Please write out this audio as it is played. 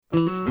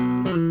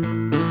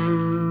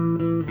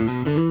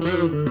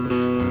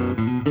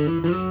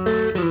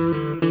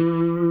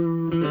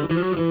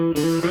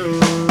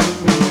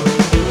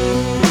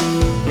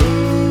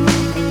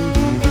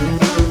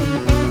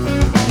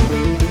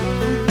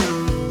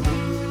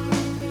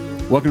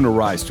Welcome to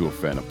Rise to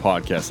Offend, a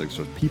podcast that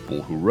shows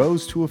people who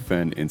rose to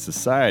offend in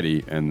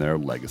society and their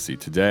legacy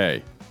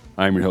today.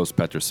 I'm your host,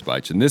 Petra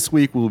Spych, and this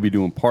week we'll be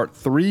doing part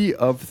 3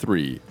 of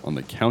 3 on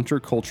the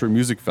Counterculture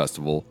Music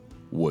Festival,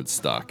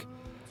 Woodstock.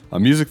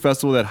 A music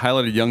festival that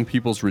highlighted young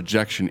people's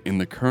rejection in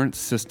the current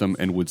system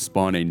and would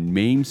spawn a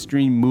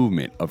mainstream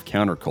movement of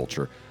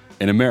counterculture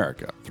in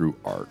America through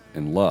art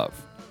and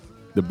love.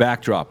 The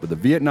backdrop of the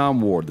Vietnam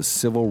War, the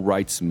civil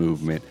rights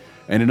movement,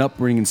 and an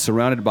upbringing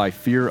surrounded by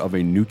fear of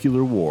a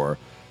nuclear war,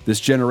 this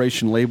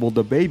generation labeled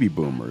the baby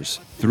boomers.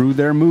 Through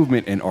their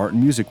movement, and art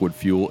and music would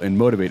fuel and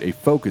motivate a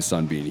focus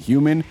on being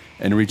human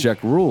and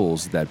reject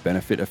rules that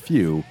benefit a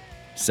few,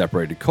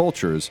 separated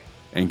cultures,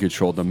 and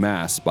controlled the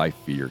mass by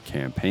fear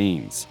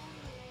campaigns.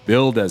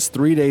 Billed as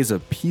 3 days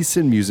of peace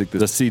and music,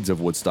 the Seeds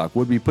of Woodstock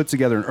would be put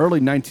together in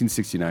early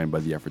 1969 by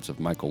the efforts of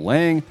Michael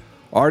Lang,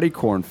 Artie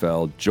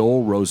Kornfeld,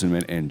 Joel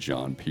Rosenman, and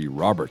John P.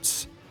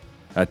 Roberts.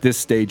 At this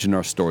stage in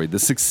our story, the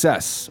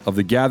success of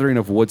the gathering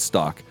of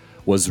Woodstock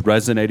was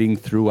resonating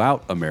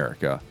throughout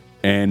America,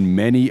 and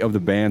many of the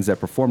bands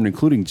that performed,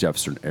 including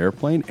Jefferson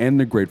Airplane and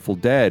the Grateful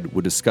Dead,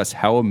 would discuss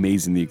how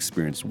amazing the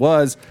experience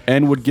was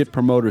and would get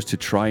promoters to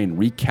try and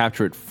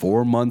recapture it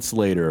 4 months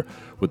later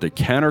with a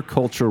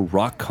counterculture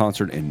rock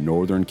concert in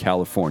Northern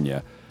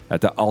California at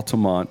the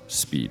Altamont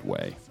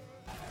Speedway.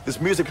 This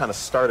music kind of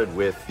started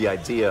with the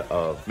idea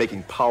of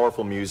making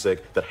powerful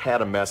music that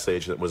had a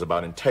message that was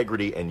about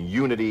integrity and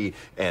unity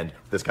and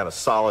this kind of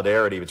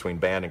solidarity between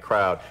band and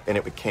crowd, and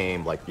it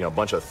became like, a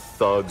bunch of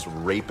thugs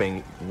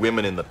raping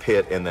women in the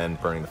pit and then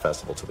burning the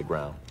festival to the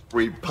ground.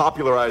 We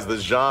popularized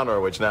this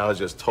genre, which now has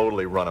just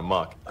totally run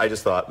amok. I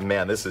just thought,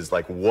 man, this is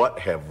like, what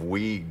have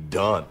we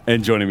done?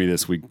 And joining me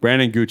this week,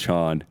 Brandon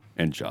Guchon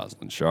and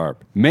Jocelyn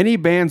Sharp. Many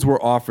bands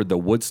were offered the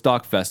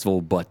Woodstock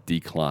Festival but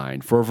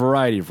declined for a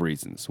variety of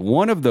reasons.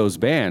 One of those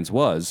bands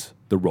was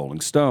the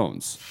Rolling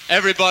Stones.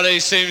 Everybody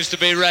seems to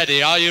be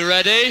ready. Are you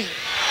ready?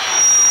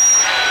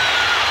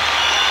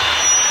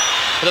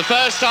 For the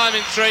first time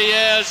in 3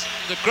 years,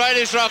 the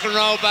greatest rock and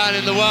roll band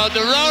in the world, the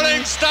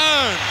Rolling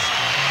Stones.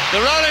 The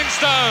Rolling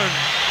Stones.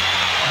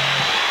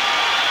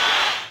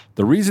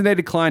 The reason they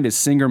declined is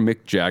singer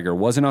Mick Jagger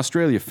was in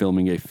Australia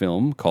filming a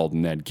film called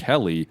Ned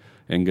Kelly,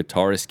 and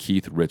guitarist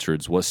Keith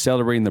Richards was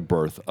celebrating the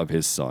birth of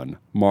his son,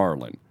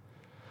 Marlon.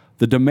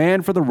 The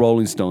demand for the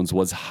Rolling Stones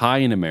was high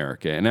in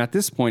America, and at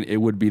this point it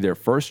would be their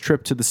first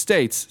trip to the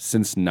States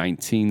since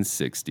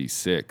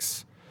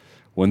 1966.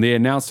 When they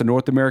announced a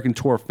North American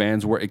tour,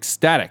 fans were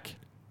ecstatic,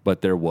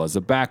 but there was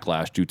a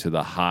backlash due to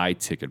the high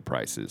ticket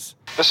prices.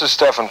 This is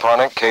Stefan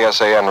Parnick,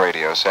 KSAN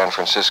Radio, San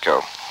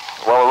Francisco.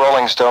 Well, the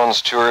Rolling Stones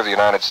tour of the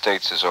United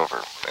States is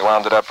over. They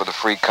wound it up with a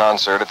free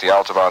concert at the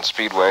Altamont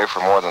Speedway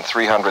for more than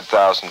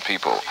 300,000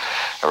 people.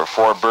 There were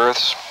 4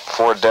 births,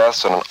 4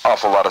 deaths, and an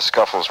awful lot of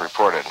scuffles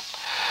reported.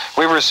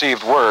 We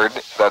received word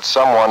that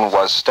someone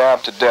was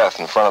stabbed to death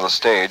in front of the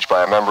stage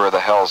by a member of the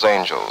Hells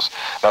Angels.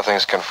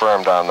 Nothing's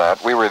confirmed on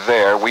that. We were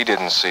there, we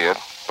didn't see it,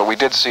 but we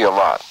did see a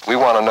lot. We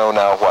want to know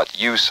now what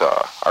you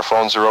saw. Our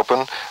phones are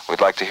open. We'd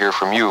like to hear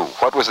from you.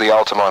 What was the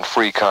Altamont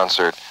free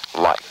concert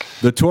like?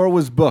 The tour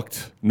was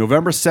booked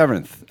November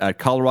 7th at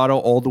Colorado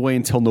all the way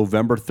until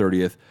November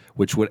 30th,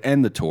 which would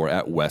end the tour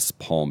at West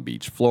Palm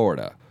Beach,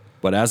 Florida.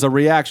 But as a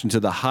reaction to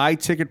the high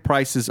ticket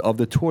prices of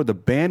the tour, the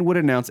band would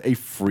announce a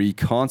free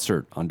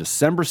concert on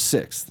December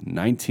 6th,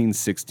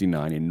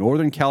 1969 in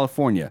Northern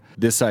California.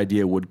 This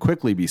idea would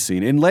quickly be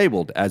seen and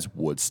labeled as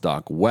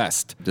Woodstock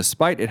West,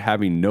 despite it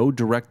having no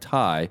direct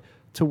tie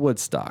to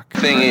Woodstock. The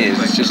thing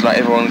is, it's just like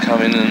everyone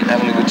coming and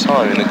having a good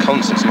time, and the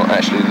concert's not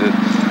actually the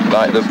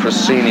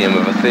proscenium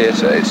of a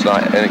theatre. It's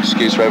like an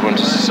excuse for everyone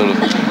to sort of,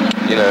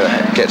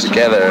 get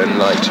together and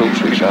like talk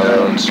to each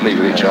other and sleep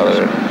with each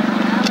other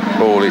and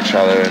ball each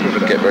other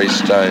and get very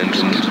stoned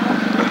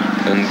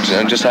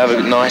and just have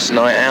a nice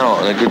night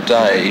out and a good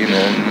day,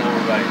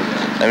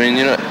 I mean,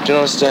 do you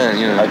understand?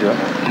 I do.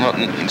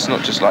 It's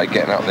not just like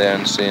getting up there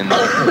and seeing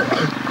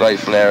the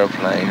Grateful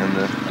Airplane and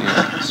the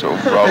sort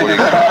of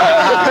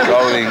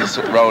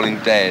rolling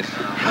dead.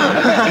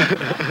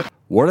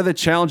 What are the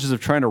challenges of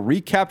trying to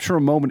recapture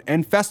a moment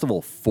and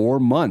festival 4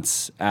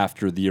 months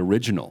after the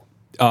original?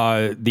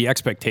 The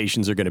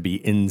expectations are going to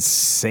be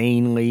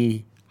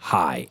insanely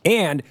high.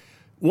 And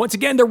once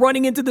again, they're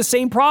running into the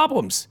same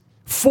problems.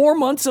 4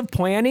 months of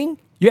planning.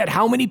 You had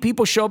how many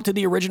people show up to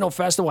the original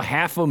festival?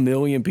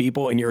 500,000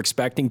 people, and you're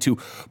expecting to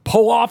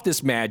pull off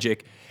this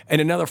magic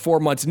in another 4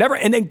 months,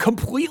 and then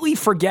completely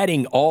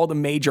forgetting all the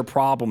major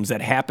problems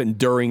that happened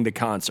during the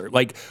concert.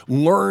 Like,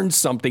 learn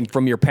something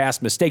from your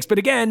past mistakes. But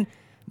again,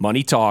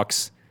 money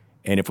talks,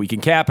 and if we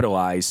can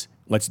capitalize,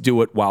 let's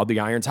do it while the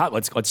iron's hot.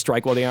 Let's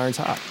strike while the iron's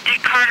hot.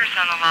 Dick Carter's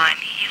on the line.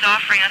 He's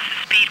offering us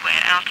the Speedway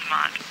at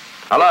Altamont.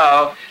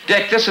 Hello,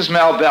 Dick, this is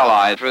Mel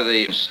Belli for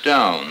the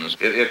Stones.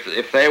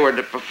 If they were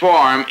to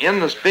perform in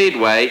the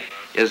Speedway,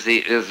 is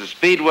the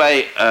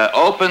Speedway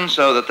open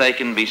so that they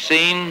can be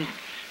seen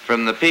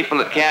from the people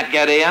that can't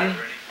get in?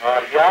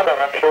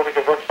 Yeah, I'm sure we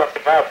can work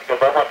something out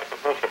because I want the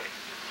publicity.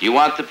 You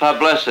want the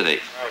publicity?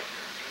 Right.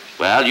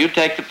 Well, you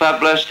take the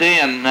publicity,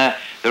 and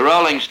the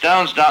Rolling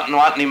Stones don't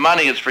want any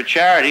money. It's for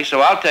charity, so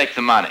I'll take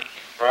the money.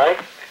 Right?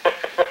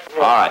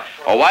 All right.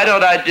 Well, why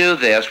don't I do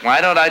this?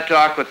 Why don't I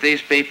talk with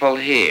these people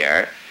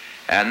here,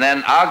 and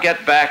then I'll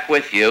get back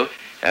with you,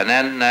 and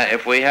then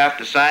if we have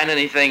to sign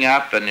anything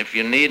up, and if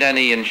you need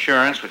any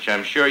insurance, which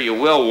I'm sure you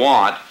will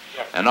want,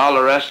 and all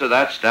the rest of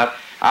that stuff,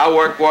 I'll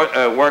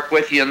work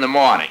with you in the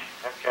morning.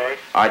 Okay.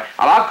 All right.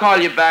 I'll call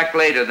you back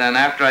later then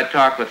after I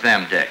talk with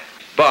them, Dick.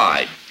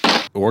 Bye.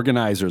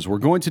 Organizers were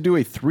going to do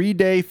a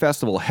 3-day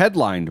festival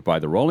headlined by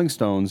the Rolling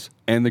Stones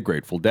and the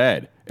Grateful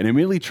Dead, and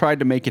immediately tried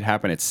to make it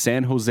happen at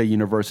San Jose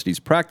University's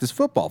practice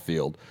football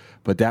field,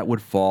 but that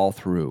would fall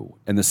through.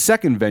 And the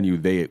second venue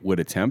they would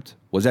attempt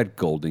was at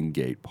Golden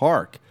Gate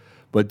Park.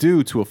 But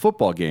due to a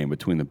football game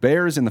between the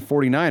Bears and the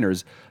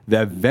 49ers,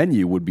 that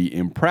venue would be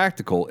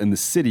impractical and the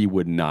city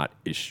would not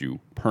issue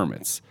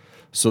permits.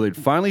 So they'd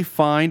finally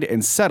find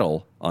and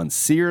settle on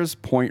Sears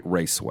Point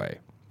Raceway.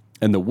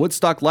 And the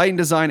Woodstock lighting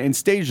design and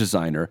stage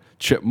designer,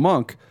 Chip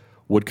Munk,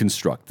 would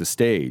construct the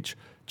stage.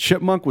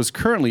 Chip Munk was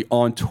currently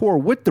on tour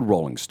with the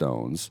Rolling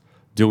Stones,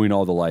 doing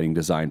all the lighting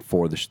design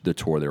for the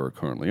tour they were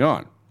currently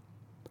on.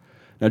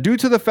 Now, due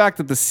to the fact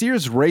that the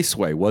Sears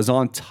Raceway was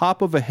on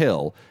top of a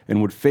hill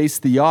and would face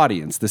the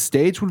audience, the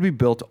stage would be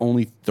built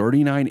only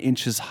 39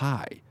 inches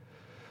high.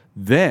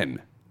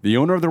 Then, the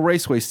owner of the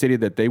raceway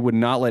stated that they would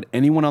not let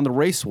anyone on the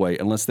raceway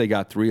unless they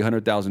got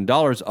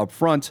 $300,000 up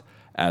front,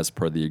 as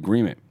per the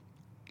agreement.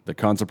 The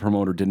concert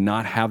promoter did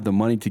not have the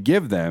money to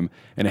give them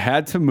and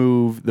had to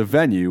move the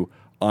venue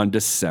on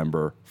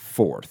December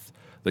 4th.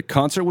 The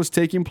concert was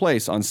taking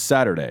place on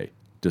Saturday,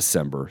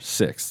 December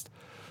 6th.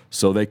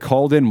 So they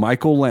called in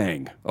Michael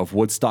Lang of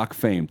Woodstock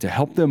fame to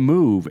help them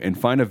move and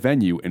find a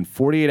venue in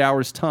 48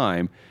 hours'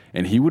 time,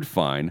 and he would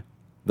find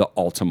the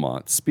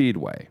Altamont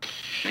Speedway.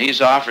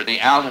 He's offered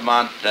the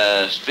Altamont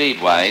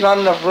Speedway. There's not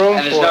enough room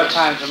And there's for no it.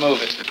 time to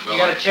move it. You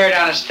got to tear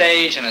down a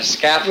stage and a We've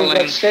scaffolding.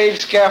 got stage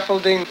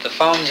scaffolding. The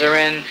phones are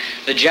in,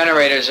 the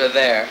generators are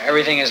there,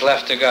 everything is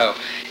left to go.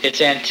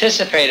 It's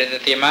anticipated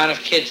that the amount of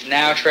kids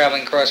now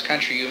traveling cross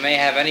country, you may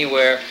have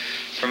anywhere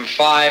from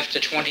 5,000 to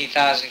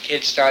 20,000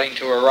 kids starting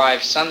to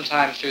arrive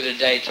sometime through the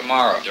day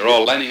tomorrow. They're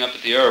all lining up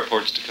at the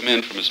airports to come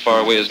in from as far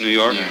away as New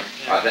York.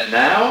 That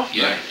now?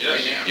 Yeah.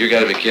 You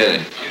got to be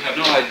kidding. You have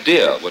no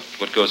idea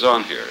what goes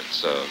on here.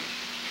 It's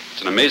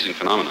an amazing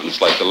phenomenon.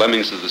 It's like the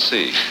lemmings of the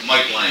sea.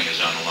 Mike Lang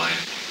is on the line.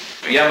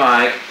 Yeah,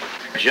 Mike.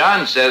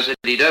 John says that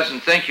he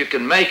doesn't think you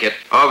can make it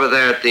over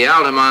there at the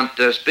Altamont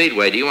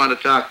Speedway. Do you want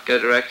to talk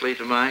directly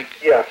to Mike?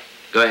 Yeah.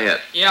 Go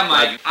ahead. Yeah,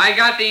 Mike. I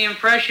got the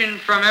impression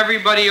from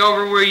everybody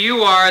over where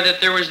you are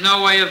that there was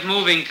no way of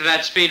moving to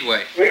that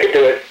speedway. We can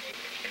do it.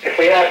 If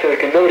we have to, we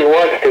can. Nobody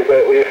wants to, but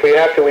if we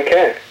have to, we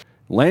can.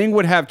 Lang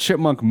would have Chip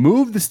Munk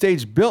move the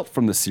stage built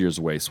from the Sears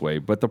Raceway,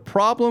 but the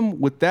problem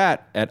with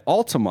that at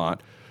Altamont,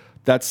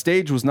 that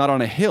stage was not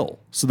on a hill.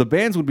 So the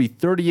bands would be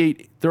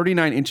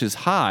 39 inches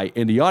high,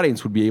 and the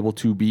audience would be able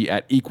to be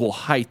at equal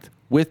height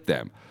with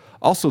them.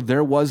 Also,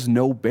 there was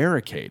no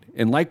barricade.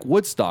 And like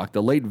Woodstock,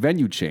 the late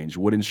venue change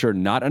would ensure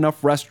not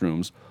enough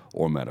restrooms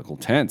or medical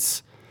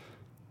tents.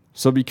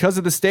 So because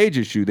of the stage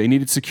issue, they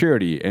needed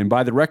security. And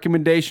by the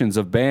recommendations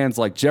of bands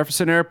like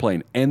Jefferson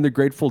Airplane and the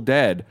Grateful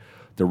Dead,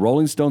 the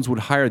Rolling Stones would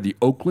hire the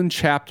Oakland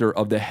chapter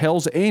of the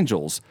Hells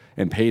Angels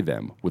and pay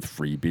them with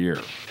free beer.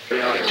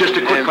 Just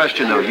a quick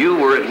question, though. You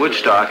were at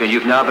Woodstock, and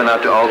you've now been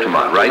out to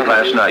Altamont, right,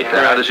 last night.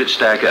 How does it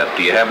stack up?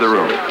 Do you have the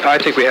room? I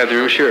think we have the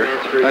room, sure.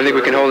 I think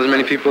we can hold as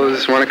many people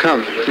as want to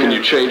come. Can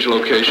you change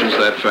locations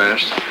that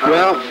fast?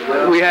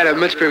 Well, we had a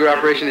much bigger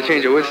operation to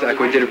change at Woodstock.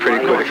 We did it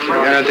pretty quick.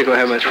 I don't think we'll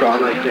have much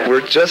problem.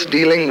 We're just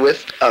dealing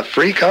with a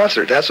free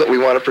concert. That's what we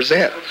want to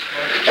present.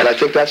 And I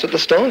think that's what the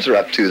Stones are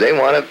up to. They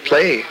want to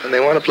play, and they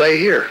want to play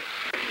here.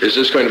 Is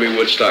this going to be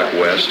Woodstock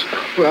West?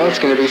 Well, it's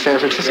going to be San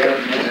Francisco.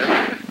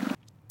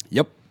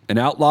 Yep, an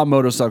outlaw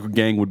motorcycle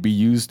gang would be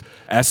used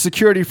as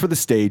security for the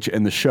stage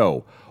and the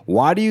show.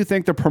 Why do you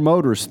think the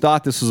promoters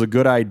thought this was a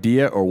good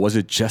idea, or was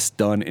it just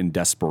done in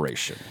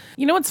desperation?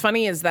 You know what's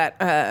funny is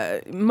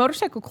that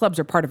motorcycle clubs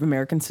are part of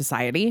American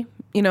society.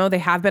 You know, they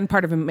have been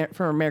part of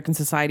American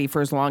society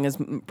for as long as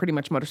pretty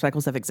much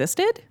motorcycles have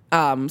existed.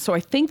 So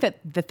I think that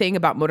the thing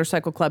about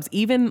motorcycle clubs,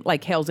 even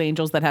like Hells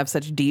Angels that have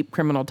such deep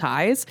criminal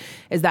ties,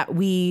 is that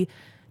we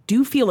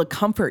do feel a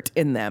comfort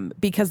in them.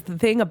 Because the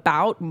thing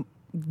about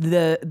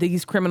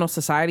these criminal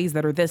societies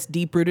that are this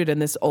deep-rooted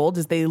and this old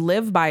is they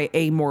live by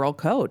a moral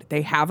code.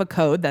 They have a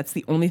code. That's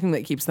the only thing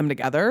that keeps them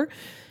together.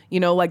 You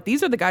know, like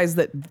these are the guys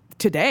that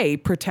today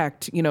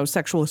protect, you know,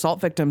 sexual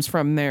assault victims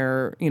from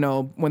their, you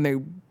know, when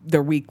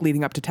they're week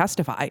leading up to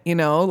testify, you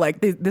know,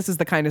 like this is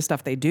the kind of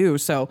stuff they do.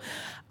 So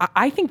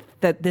I think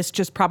that this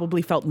just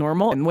probably felt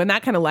normal. And when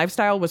that kind of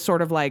lifestyle was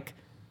sort of like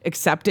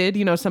accepted,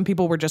 you know, some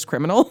people were just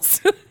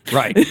criminals.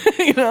 Right.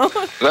 You know?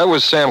 That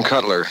was Sam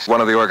Cutler,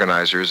 one of the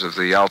organizers of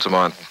the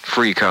Altamont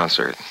Free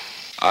Concert.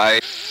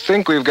 I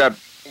think we've got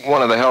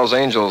one of the Hells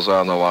Angels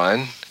on the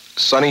line,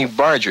 Sonny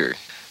Barger.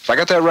 If I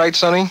got that right,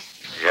 Sonny?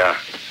 Yeah.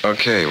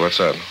 Okay, what's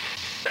up?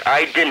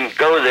 I didn't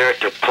go there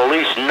to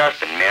police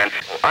nothing, man.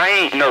 I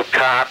ain't no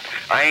cop.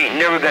 I ain't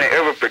never gonna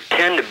ever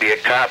pretend to be a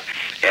cop.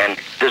 And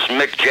this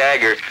Mick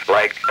Jagger,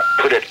 like,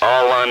 put it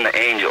all on the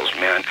Angels,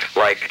 man.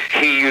 Like,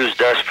 he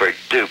used us for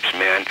dupes,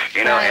 man.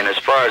 You know, and as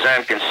far as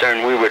I'm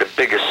concerned, we were the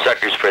biggest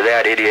suckers for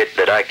that idiot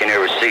that I can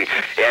ever see.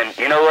 And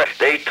you know what?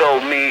 They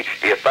told me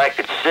if I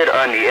could sit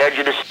on the edge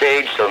of the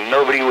stage so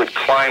nobody would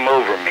climb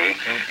over me,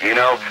 you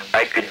know,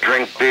 I could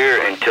drink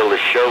beer until the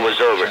show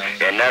was over.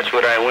 And that's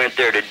what I went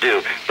there to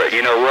do. But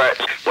you know what?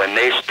 When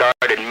they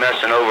started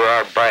messing over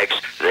our bikes,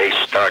 they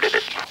started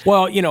it.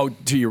 Well, you know,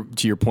 to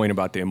your point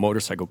about the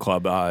motorcycle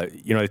club,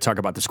 you know, they talk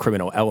about this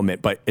criminal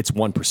element, but it's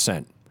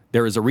 1%.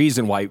 There is a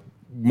reason why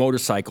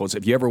motorcycles,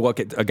 if you ever look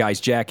at a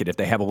guy's jacket, if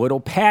they have a little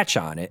patch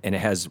on it and it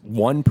has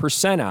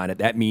 1% on it,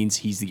 that means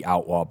he's the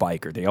outlaw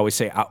biker. They always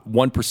say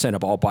 1%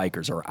 of all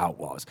bikers are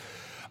outlaws.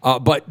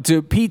 But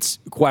to Pete's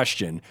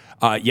question,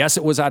 yes,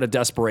 it was out of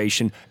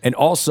desperation. And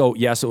also,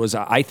 yes, it was,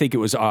 I think it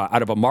was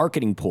out of a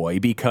marketing ploy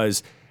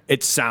because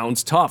it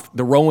sounds tough.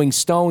 The Rolling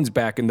Stones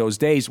back in those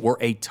days were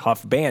a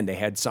tough band. They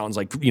had sounds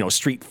like, you know,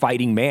 Street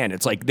Fighting Man.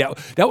 It's like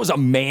that was a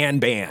man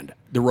band,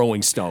 the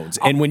Rolling Stones.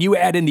 And when you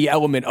add in the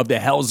element of the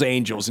Hells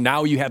Angels,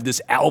 now you have this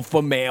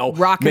alpha male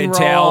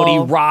mentality,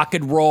 rock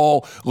and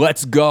roll,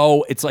 let's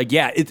go. It's like,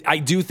 yeah, I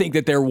do think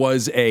that there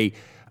was a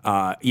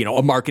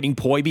marketing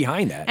ploy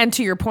behind that. And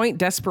to your point,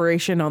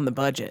 desperation on the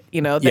budget.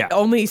 You know, the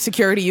only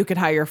security you could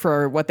hire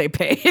for what they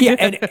paid.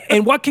 Yeah,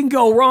 and what can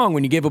go wrong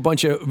when you give a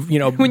bunch of,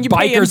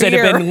 bikers that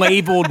have been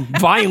labeled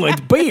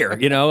violent beer,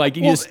 like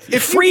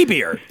free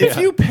beer. If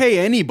you pay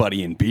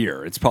anybody in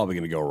beer, it's probably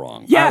going to go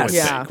wrong. Yes. I would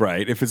think,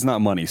 right? If it's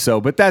not money.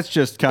 So, but that's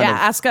just kind of...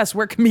 ask us.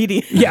 We're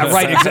comedians. Yeah,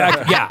 right,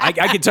 exactly. Yeah, I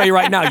can tell you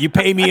right now, you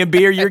pay me in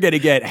beer, you're going to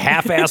get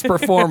half-ass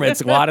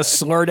performance, a lot of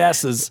slurred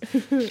S's.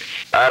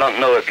 I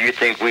don't know if you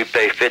think we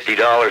pay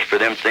 $50 for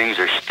them things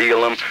or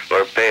steal them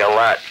or pay a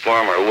lot for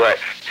them or what.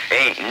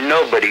 Ain't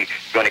nobody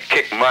going to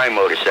kick my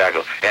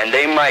motorcycle. And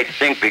they might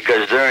think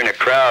because they're in a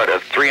crowd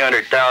of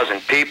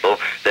 300,000 people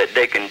that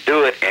they can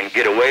do it and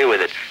get away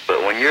with it.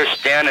 But when you're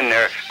standing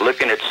there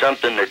looking at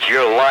something that's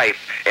your life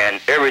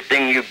and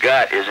everything you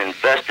got is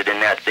invested in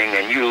that thing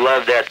and you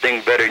love that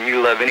thing better than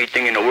you love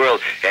anything in the world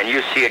and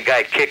you see a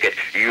guy kick it,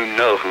 you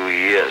know who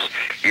he is.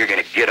 You're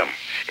going to get him.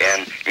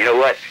 And you know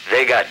what?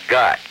 They got.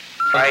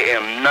 I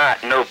am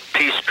not no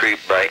peace creep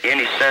by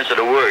any sense of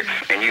the word.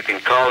 And you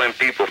can call them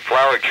people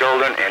flower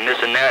children and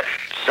this and that.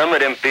 Some of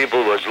them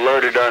people was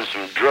loaded on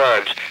some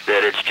drugs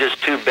that it's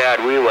just too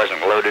bad we wasn't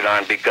loaded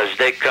on because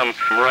they come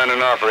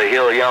running off of the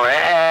hill yelling,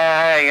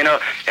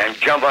 and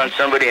jump on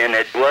somebody, and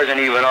it wasn't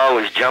even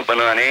always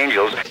jumping on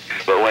angels.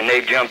 But when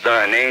they jumped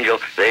on an angel,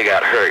 they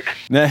got hurt.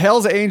 Now,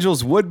 Hell's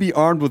Angels would be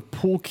armed with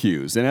pool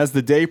cues, and as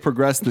the day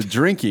progressed, the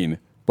drinking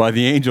by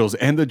the Angels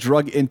and the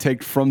drug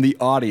intake from the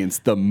audience,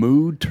 the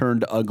mood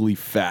turned ugly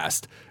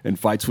fast, and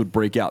fights would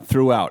break out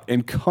throughout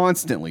and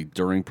constantly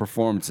during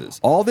performances.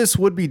 All this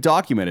would be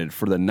documented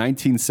for the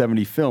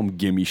 1970 film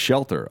Gimme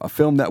Shelter, a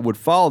film that would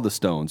follow the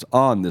Stones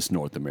on this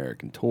North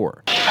American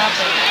tour.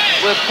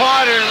 We're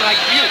partying like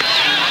you.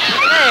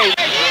 Hey.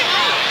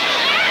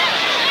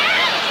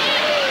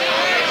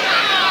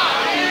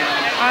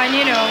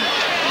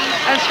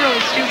 And that's really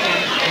stupid.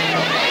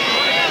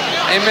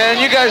 Hey,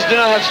 man, you guys do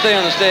not have to stay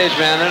on the stage,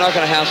 man. They're not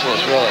going to hassle us,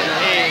 really.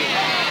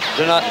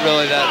 They're not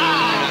really that,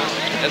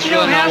 it's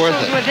really not worth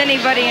it. You don't hassle with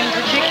anybody in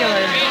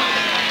particular.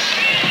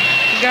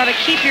 You got to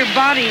keep your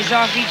bodies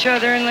off each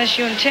other unless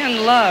you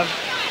intend love.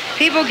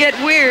 People get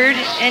weird,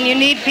 and you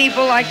need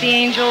people like the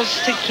Angels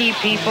to keep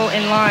people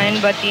in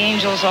line, but the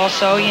Angels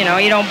also, you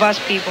don't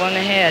bust people in the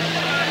head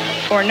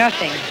for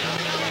nothing.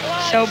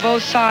 So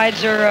both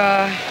sides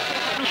are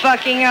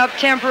fucking up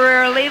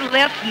temporarily.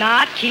 Let's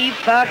not keep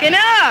fucking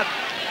up.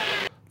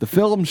 The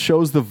film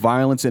shows the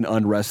violence and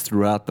unrest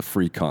throughout the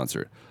free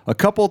concert. A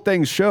couple of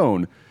things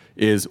shown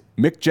is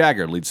Mick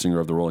Jagger, lead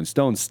singer of the Rolling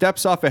Stones,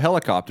 steps off a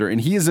helicopter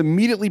and he is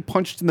immediately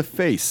punched in the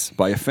face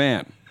by a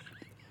fan.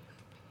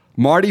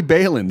 Marty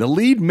Balin, the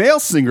lead male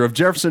singer of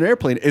Jefferson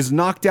Airplane, is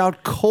knocked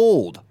out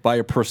cold by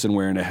a person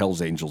wearing a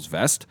Hells Angels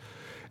vest.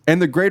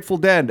 And the Grateful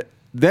Dead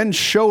then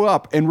show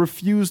up and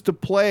refuse to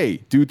play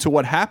due to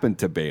what happened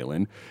to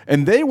Balin.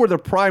 And they were the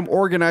prime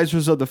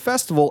organizers of the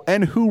festival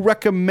and who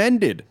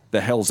recommended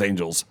the Hells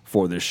Angels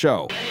for this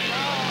show.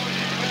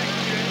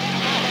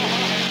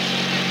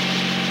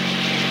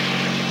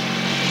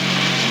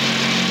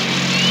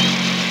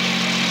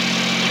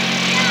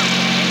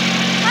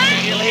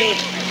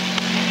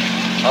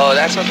 Oh,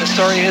 that's what the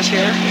story is here?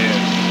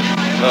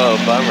 Yeah. Oh,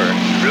 bummer.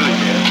 Really,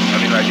 man.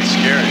 It's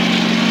scary.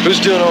 Who's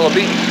doing all the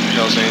beating?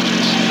 Hells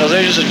Angels. Hells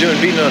Angels are doing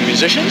beating on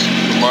musicians?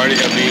 Marty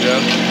got beat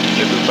up.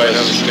 They've been fighting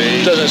on the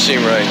stage. Doesn't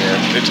seem right,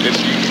 man.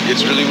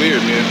 It's really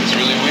weird, man. It's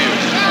really weird.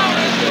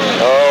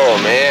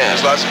 Oh, man.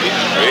 There's lots of people.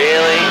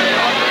 Really?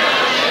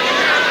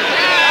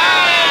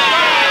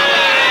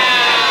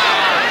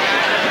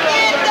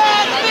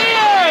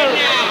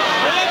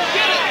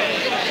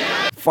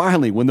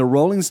 Finally, when the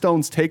Rolling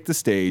Stones take the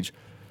stage,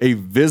 a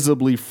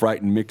visibly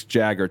frightened Mick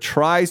Jagger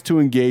tries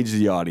to engage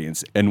the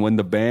audience, and when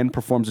the band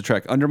performs the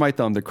track Under My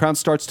Thumb, the crowd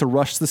starts to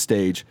rush the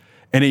stage,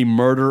 and a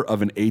murder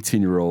of an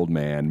 18-year-old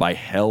man by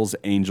Hell's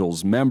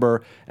Angels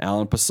member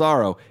Alan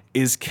Pissarro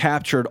is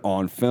captured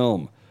on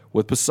film,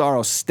 with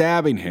Pissarro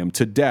stabbing him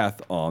to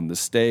death on the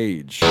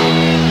stage.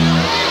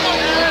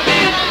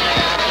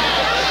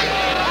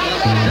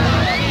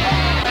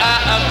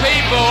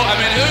 People, I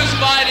mean, who's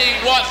fighting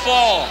what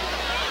for?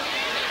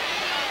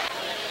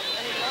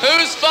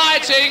 Who's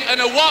fighting and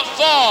what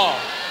for?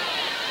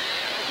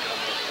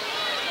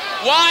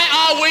 Why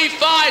are we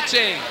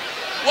fighting?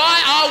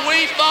 Why are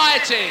we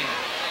fighting?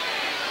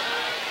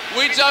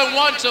 We don't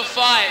want to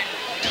fight.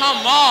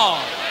 Come on.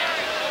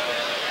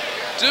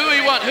 Do we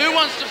want? Who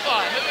wants to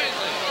fight? Who is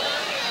it?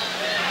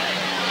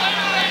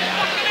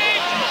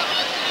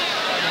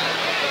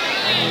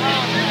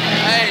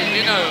 Hey,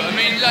 you know, I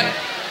mean, like,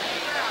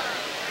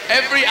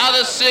 every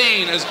other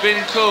scene has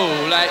been cool.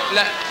 Like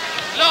look,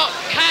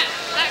 Cat,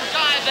 that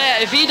guy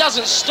there, if he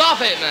doesn't stop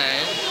it,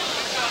 man.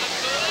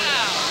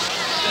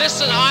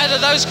 Listen,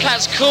 either those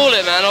cats call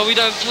it, man, or we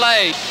don't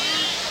play.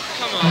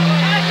 Come on.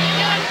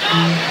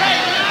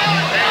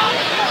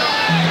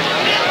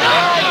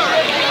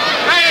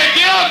 Hey, if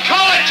you don't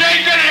call it, you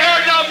ain't gonna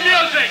hear no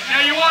music.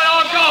 Now you want to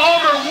all go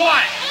home or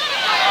what?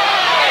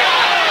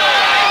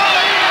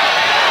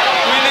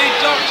 We need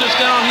doctors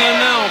down here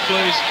now,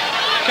 please.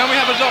 Can we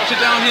have a doctor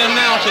down here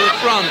now to the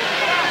front?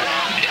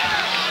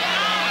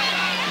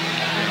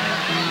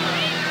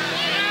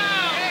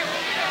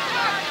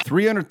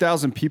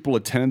 300,000 people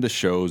attended the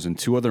shows, and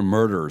 2 other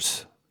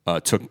murders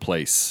took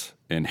place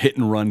in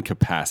hit-and-run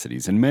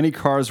capacities. And many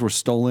cars were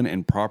stolen,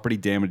 and property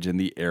damage in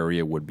the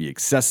area would be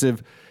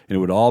excessive, and it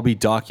would all be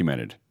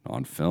documented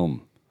on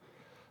film.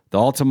 The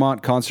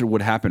Altamont concert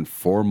would happen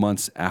 4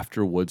 months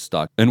after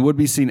Woodstock and would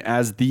be seen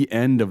as the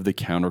end of the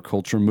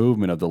counterculture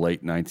movement of the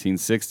late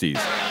 1960s.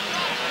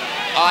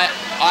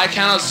 I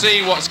cannot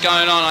see what's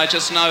going on. I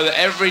just know that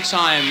every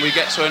time we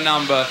get to a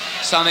number,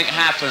 something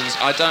happens.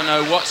 I don't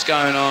know what's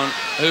going on,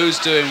 who's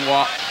doing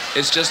what.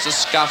 It's just a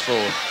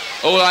scuffle.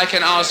 All I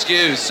can ask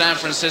you, San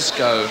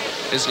Francisco,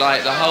 is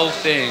like the whole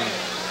thing.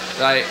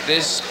 Like,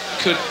 this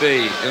could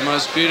be the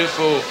most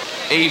beautiful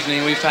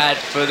evening we've had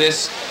for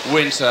this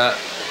winter,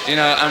 you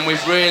know, and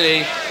we've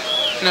really,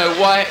 you know,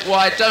 why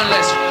don't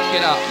let's f***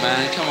 it up,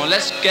 man. Come on,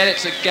 let's get it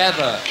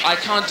together. I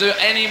can't do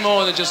any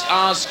more than just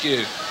ask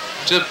you,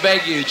 to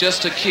beg you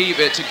just to keep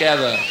it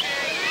together.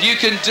 You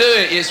can do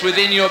it. It's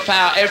within your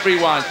power.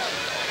 Everyone,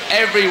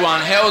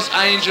 Hell's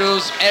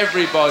Angels,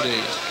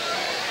 everybody.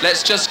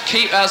 Let's just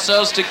keep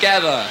ourselves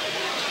together.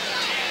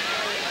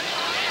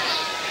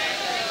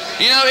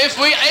 You know, if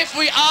we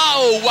are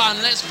all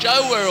one, let's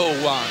show we're all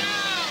one.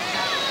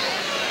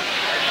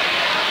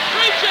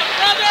 Preach it,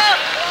 brother!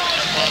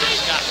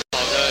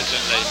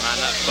 Urgently, man.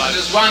 That's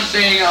there's one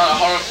thing,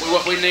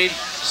 what we need,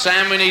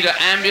 Sam. We need an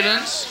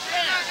ambulance.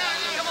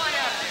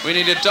 We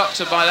need a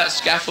doctor by that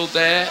scaffold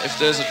there. If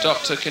there's a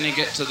doctor, can he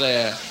get to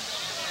there?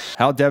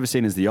 How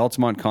devastating is the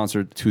Altamont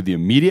concert to the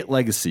immediate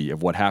legacy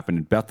of what happened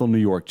in Bethel, New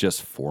York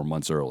just 4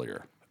 months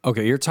earlier?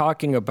 Okay, you're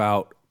talking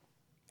about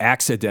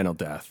accidental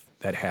death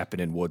that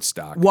happened in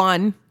Woodstock.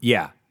 One.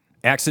 Yeah,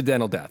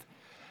 accidental death.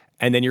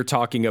 And then you're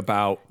talking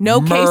about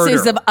no murder.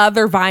 Cases of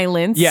other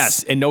violence.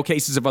 Yes, and no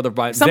cases of other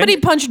violence. Somebody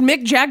punched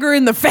Mick Jagger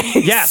in the face.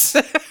 Yes.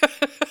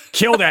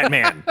 Kill that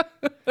man.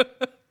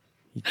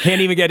 You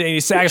can't even get any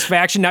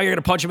satisfaction. Now you're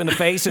going to punch him in the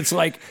face. It's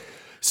like,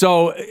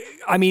 so,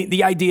 I mean,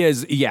 the idea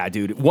is, yeah,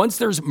 dude, once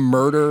there's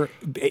murder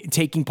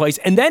taking place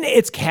and then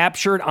it's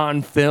captured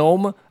on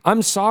film,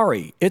 I'm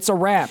sorry, it's a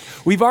wrap.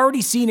 We've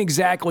already seen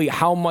exactly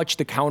how much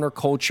the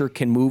counterculture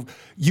can move.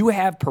 You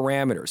have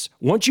parameters.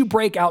 Once you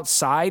break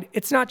outside,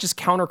 it's not just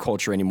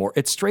counterculture anymore.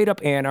 It's straight up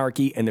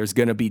anarchy, and there's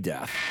going to be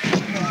death.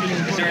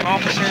 Is there an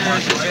officer?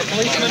 Is there a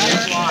policeman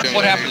here?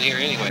 What happened here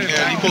anyway?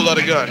 Yeah, he pulled out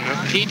a gun.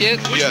 He did?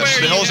 Yes,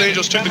 the Hells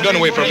Angels took the gun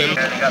away from him.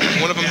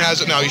 One of them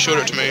has it now. He showed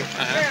it to me.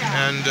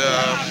 And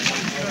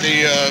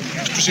they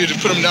proceeded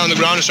to put him down on the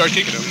ground and start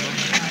kicking him.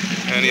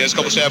 And he has a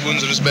couple stab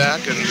wounds in his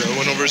back and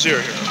one over his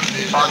ear.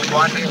 And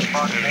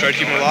tried to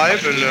keep him alive,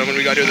 and when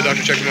we got here, the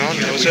doctor checked him out,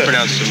 and that was it.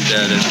 Pronounced him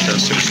dead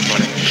as soon as the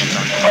morning.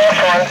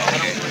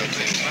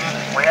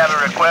 We have a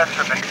request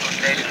from the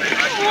native.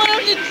 I want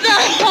him to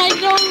die.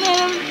 Don't let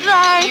him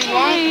die. He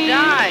won't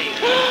die.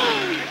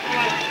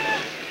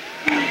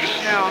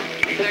 No,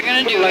 they're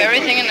going to do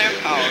everything in their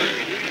power.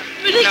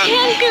 But I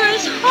can't hear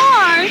his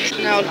heart.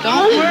 No,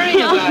 don't worry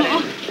about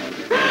it.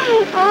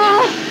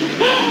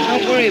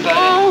 Don't worry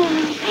about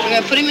it. We're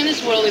going to put him in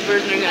his whirly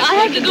bird, and they're going to I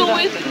have to go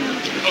with him.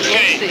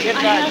 Okay. Get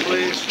back,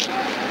 please.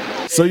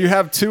 So you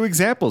have 2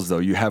 examples, though.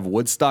 You have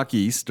Woodstock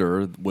East,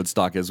 or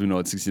Woodstock as we know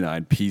it,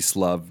 69, peace,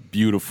 love,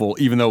 beautiful,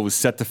 even though it was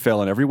set to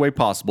fail in every way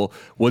possible.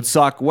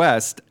 Woodstock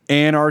West,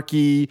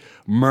 anarchy,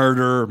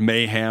 murder,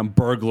 mayhem,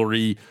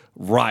 burglary,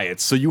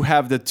 riots. So you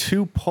have the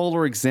 2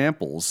 polar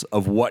examples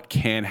of what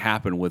can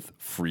happen with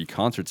free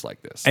concerts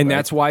like this. And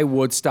that's why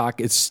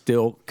Woodstock is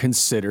still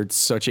considered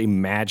such a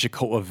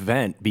magical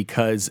event,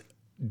 because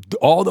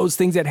all those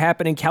things that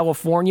happened in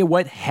California,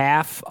 what,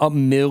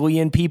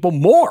 500,000 people?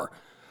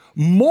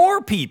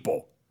 More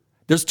people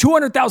There's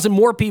 200,000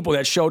 more people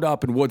that showed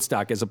up in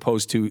Woodstock as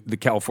opposed to the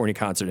California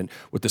concert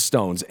with the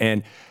Stones.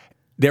 And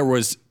there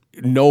was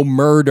no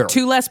murder.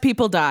 2 less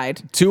people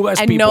died. 2 less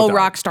and people no died.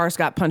 rock stars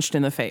got punched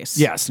in the face.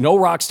 Yes, no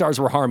rock stars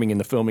were harming in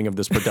the filming of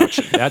this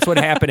production. That's what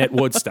happened at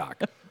Woodstock.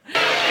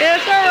 Yeah,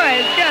 it's all right.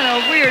 It's kind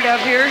of weird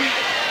up here.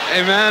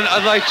 Hey, man,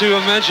 I'd like to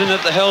mention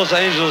that the Hells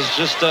Angels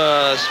just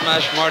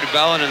smashed Marty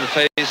Ballin in the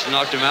face and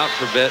knocked him out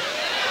for a bit.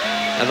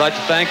 I'd like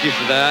to thank you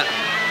for that.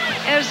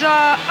 There's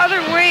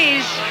other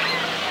ways.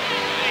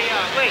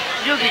 Wait,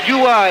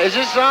 is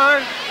this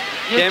on?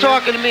 You're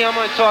talking to me, I'm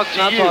going to talk to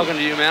you. I'm not talking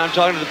to you, man. I'm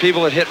talking to the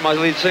people that hit my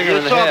lead singer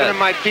in the head. You're talking to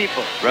my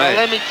people. Right.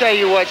 Now, let me tell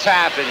you what's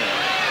happening.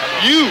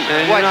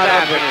 What's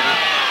happening?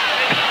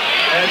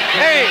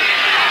 Hey!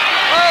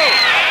 Oh!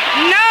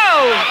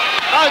 No!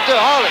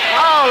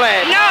 Hold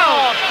it! No!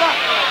 Oh, fuck.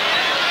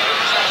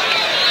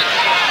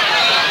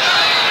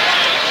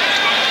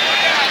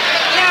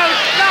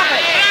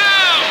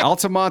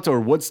 Altamont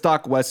or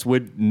Woodstock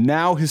Westwood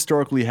now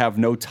historically have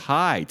no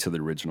tie to the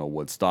original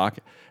Woodstock.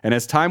 And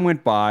as time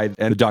went by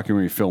and the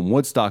documentary film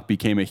Woodstock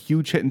became a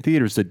huge hit in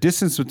theaters, the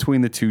distance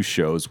between the two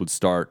shows would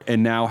start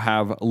and now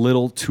have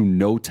little to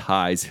no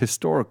ties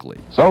historically.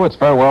 So it's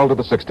farewell to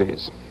the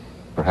 60s.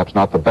 Perhaps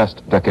not the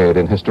best decade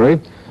in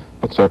history,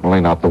 but certainly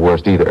not the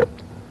worst either.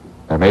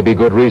 There may be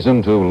good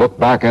reason to look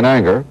back in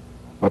anger,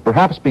 but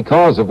perhaps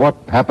because of what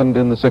happened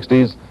in the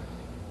 60s,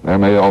 there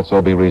may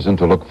also be reason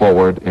to look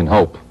forward in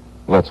hope.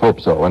 Let's hope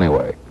so,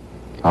 anyway.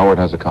 Howard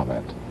has a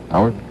comment.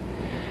 Howard?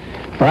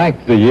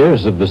 Frank, the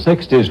years of the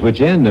 60s,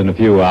 which end in a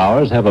few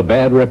hours, have a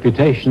bad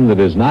reputation that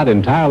is not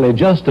entirely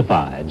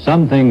justified.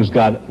 Some things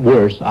got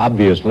worse,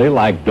 obviously,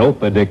 like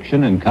dope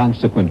addiction and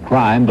consequent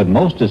crime, but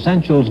most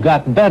essentials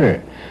got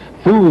better.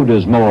 Food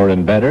is more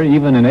and better,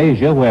 even in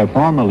Asia, where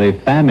formerly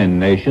famine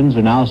nations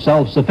are now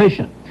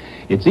self-sufficient.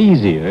 It's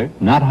easier,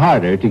 not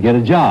harder, to get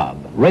a job.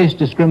 Race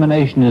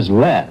discrimination is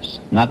less,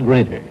 not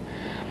greater.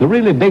 The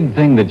really big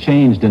thing that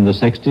changed in the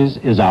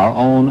 60s is our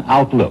own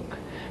outlook.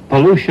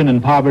 Pollution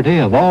and poverty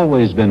have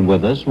always been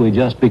with us. We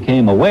just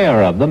became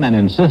aware of them and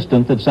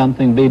insistent that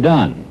something be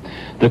done.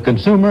 The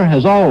consumer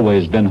has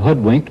always been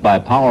hoodwinked by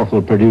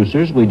powerful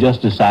producers. We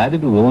just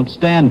decided we won't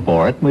stand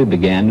for it. We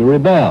began to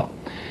rebel.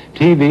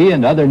 TV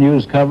and other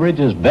news coverage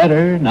is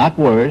better, not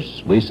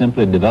worse. We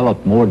simply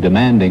developed more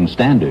demanding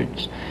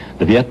standards.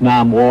 The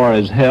Vietnam War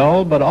is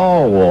hell, but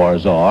all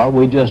wars are.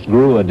 We just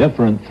grew a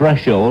different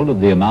threshold of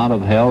the amount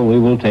of hell we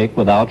will take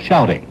without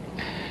shouting.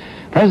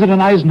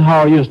 President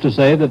Eisenhower used to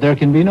say that there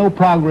can be no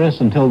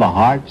progress until the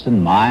hearts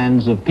and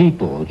minds of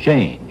people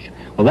change.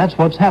 Well, that's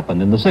what's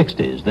happened in the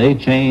 60s. They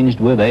changed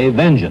with a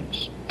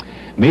vengeance.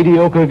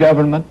 Mediocre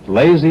government,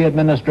 lazy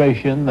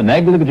administration, the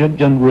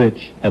negligent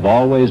rich have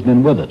always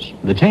been with us.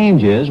 The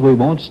change is we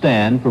won't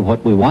stand for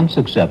what we once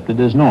accepted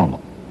as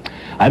normal.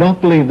 I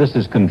don't believe this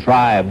is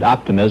contrived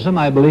optimism.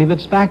 I believe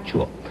it's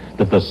factual,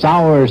 that the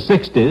sour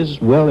 60s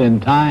will in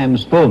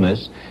time's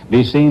fullness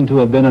be seen to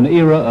have been an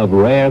era of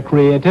rare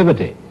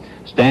creativity.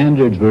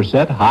 Standards were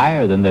set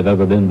higher than they've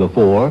ever been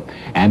before,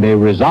 and a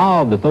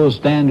resolve that those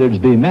standards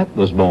be met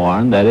was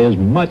born that is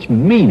much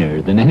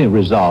meaner than any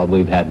resolve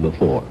we've had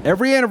before.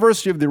 Every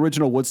anniversary of the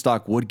original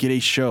Woodstock would get a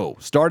show,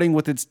 starting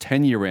with its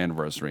 10-year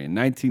anniversary in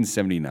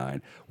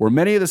 1979, where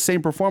many of the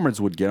same performers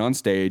would get on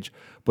stage,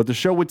 but the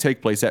show would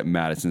take place at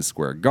Madison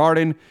Square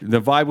Garden.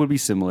 The vibe would be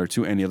similar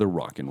to any other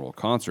rock and roll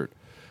concert.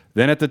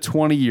 Then at the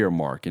 20-year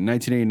mark in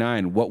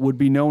 1989, what would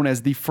be known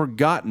as the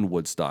Forgotten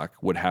Woodstock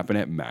would happen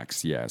at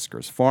Max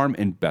Yasgur's farm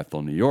in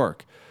Bethel, New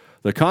York.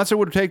 The concert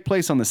would take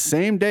place on the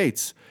same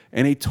dates,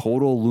 and a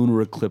total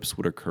lunar eclipse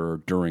would occur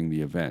during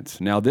the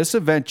event. Now, this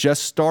event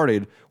just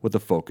started with a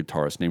folk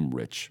guitarist named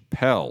Rich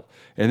Pell,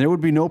 and there would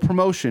be no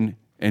promotion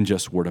and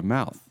just word of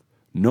mouth.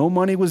 No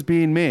money was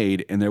being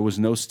made, and there was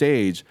no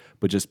stage,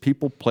 but just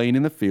people playing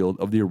in the field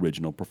of the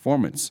original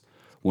performance.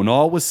 When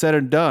all was said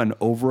and done,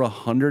 over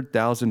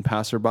 100,000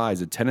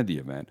 passerbys attended the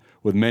event,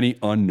 with many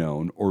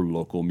unknown or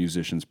local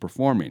musicians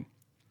performing.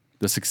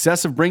 The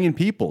success of bringing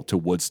people to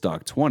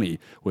Woodstock 20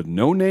 with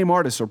no-name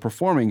artists or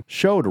performing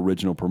showed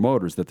original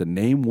promoters that the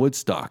name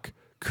Woodstock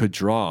could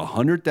draw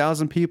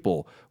 100,000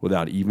 people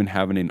without even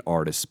having an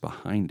artist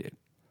behind it.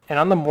 And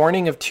on the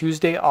morning of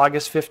Tuesday,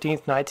 August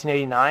 15th,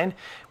 1989,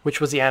 which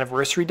was the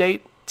anniversary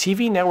date,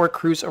 TV network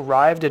crews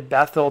arrived at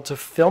Bethel to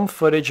film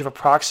footage of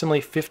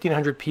approximately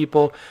 1,500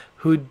 people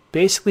who'd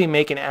basically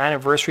make an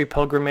anniversary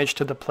pilgrimage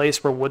to the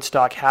place where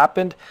Woodstock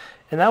happened,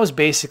 and that was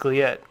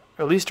basically it,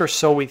 or at least or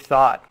so we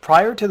thought.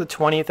 Prior to the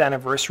 20th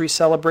anniversary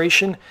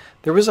celebration,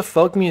 there was a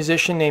folk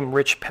musician named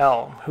Rich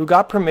Pell, who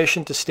got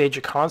permission to stage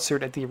a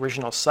concert at the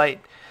original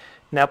site.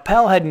 Now,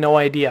 Pell had no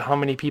idea how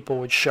many people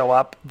would show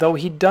up, though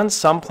he'd done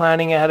some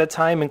planning ahead of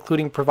time,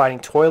 including providing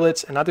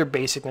toilets and other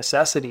basic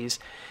necessities.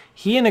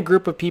 He and a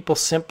group of people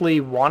simply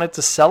wanted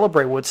to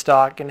celebrate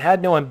Woodstock and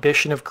had no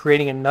ambition of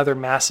creating another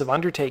massive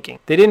undertaking.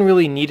 They didn't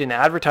really need an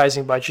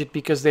advertising budget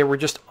because they were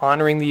just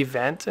honoring the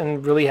event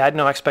and really had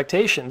no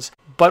expectations.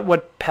 But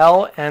what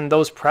Pell and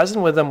those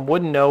present with him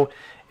wouldn't know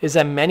is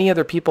that many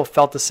other people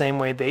felt the same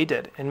way they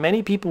did, and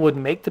many people would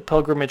make the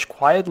pilgrimage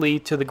quietly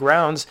to the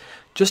grounds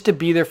just to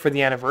be there for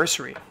the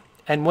anniversary.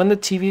 And when the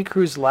TV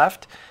crews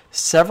left,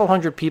 several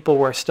hundred people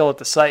were still at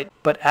the site.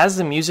 But as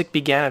the music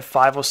began at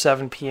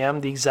 5:07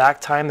 p.m., the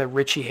exact time that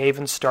Richie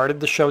Havens started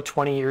the show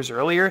 20 years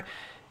earlier,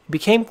 it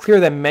became clear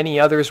that many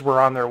others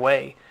were on their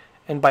way.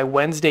 And by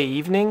Wednesday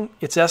evening,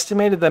 it's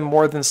estimated that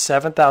more than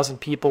 7,000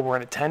 people were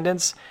in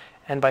attendance,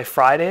 and by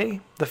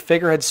Friday, the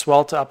figure had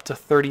swelled to up to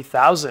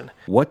 30,000.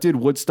 What did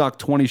Woodstock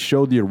 20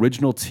 show the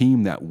original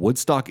team that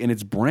Woodstock and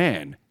its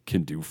brand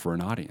can do for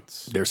an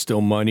audience? There's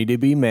still money to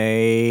be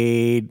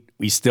made.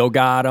 We still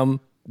got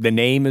them. The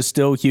name is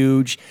still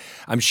huge.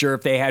 I'm sure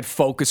if they had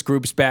focus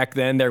groups back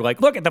then, they're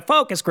like, look at the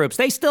focus groups.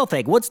 They still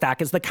think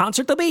Woodstock is the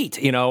concert to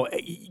beat. You know,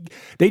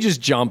 they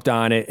just jumped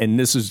on it. And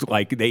this is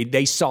like,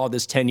 they saw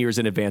this 10 years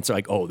in advance. They're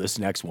like, oh, this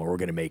next one, we're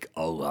going to make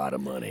a lot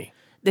of money.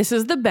 This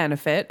is the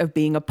benefit of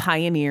being a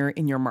pioneer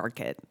in your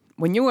market.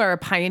 When you are a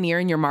pioneer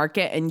in your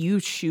market and you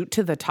shoot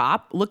to the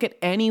top, look at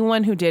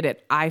anyone who did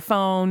it.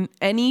 iPhone,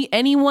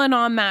 anyone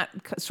on that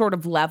sort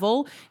of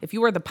level. If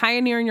you are the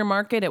pioneer in your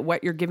market at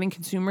what you're giving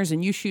consumers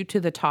and you shoot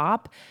to the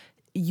top,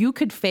 you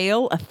could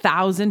fail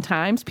 1,000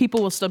 times.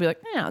 People will still be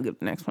like, I'll give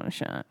the next one a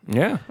shot.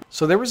 Yeah.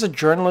 So there was a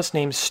journalist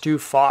named Stu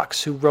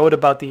Fox who wrote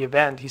about the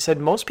event. He said,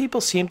 most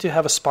people seem to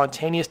have a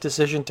spontaneous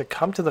decision to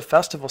come to the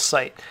festival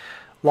site.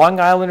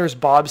 Long Islanders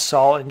Bob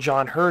Saul and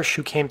John Hirsch,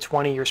 who came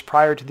 20 years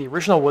prior to the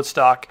original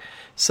Woodstock,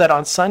 said,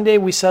 on Sunday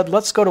we said,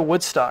 let's go to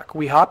Woodstock.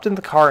 We hopped in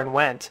the car and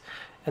went.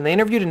 And they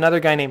interviewed another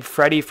guy named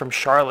Freddie from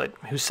Charlotte,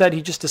 who said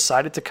he just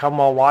decided to come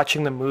while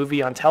watching the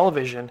movie on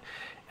television.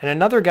 And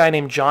another guy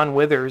named John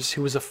Withers,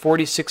 who was a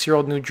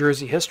 46-year-old New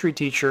Jersey history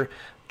teacher,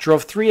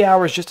 drove 3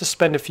 hours just to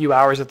spend a few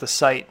hours at the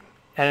site.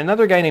 And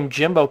another guy named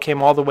Jimbo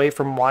came all the way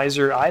from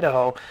Weiser,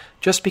 Idaho,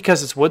 just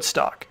because it's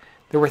Woodstock.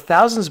 There were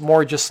thousands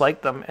more just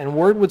like them, and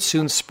word would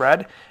soon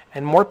spread,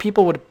 and more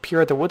people would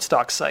appear at the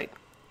Woodstock site.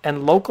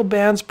 And local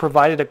bands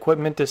provided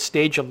equipment to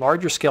stage a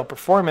larger scale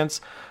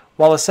performance,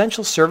 while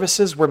essential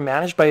services were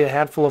managed by a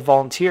handful of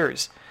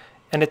volunteers.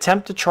 An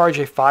attempt to charge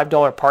a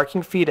 $5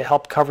 parking fee to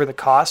help cover the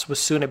cost was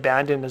soon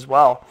abandoned as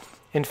well.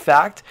 In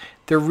fact,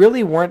 there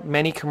really weren't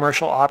many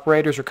commercial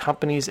operators or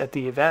companies at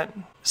the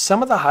event.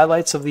 Some of the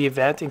highlights of the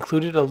event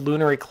included a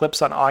lunar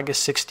eclipse on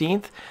August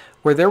 16th,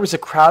 where there was a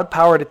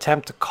crowd-powered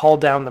attempt to call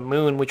down the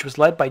moon, which was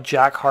led by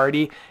Jack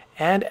Hardy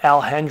and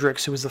Al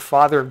Hendricks, who was the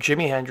father of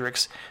Jimi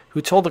Hendrix,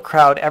 who told the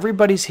crowd,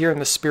 everybody's here in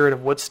the spirit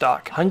of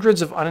Woodstock.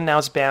 Hundreds of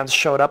unannounced bands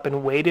showed up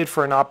and waited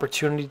for an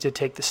opportunity to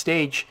take the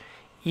stage.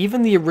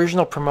 Even the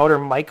original promoter,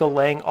 Michael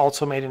Lang,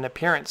 also made an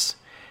appearance.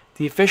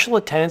 The official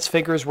attendance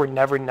figures were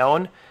never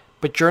known,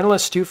 but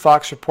journalist Stu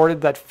Fox reported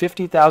that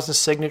 50,000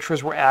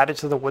 signatures were added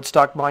to the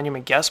Woodstock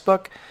Monument guest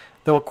book,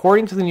 though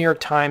according to the New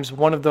York Times,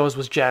 one of those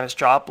was Janis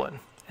Joplin,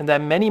 and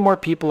that many more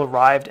people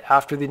arrived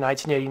after the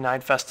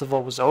 1989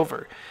 festival was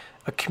over.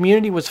 A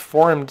community was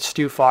formed,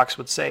 Stu Fox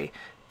would say.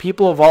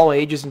 People of all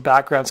ages and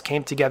backgrounds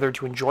came together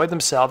to enjoy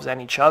themselves and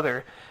each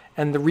other,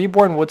 and the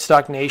reborn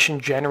Woodstock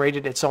Nation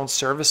generated its own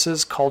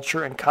services,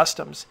 culture, and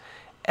customs.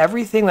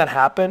 Everything that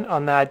happened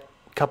on that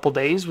couple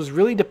days was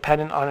really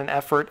dependent on an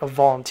effort of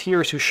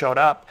volunteers who showed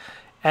up.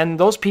 And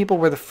those people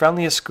were the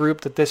friendliest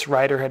group that this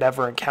writer had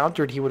ever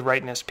encountered, he would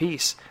write in his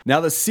piece. Now,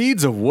 the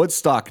seeds of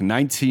Woodstock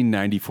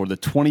 1990 for the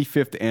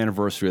 25th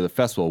anniversary of the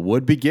festival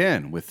would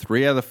begin with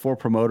 3 out of the 4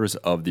 promoters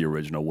of the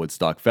original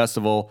Woodstock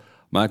Festival,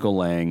 Michael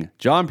Lang,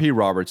 John P.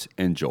 Roberts,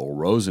 and Joel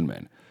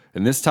Rosenman.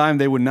 And this time,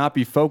 they would not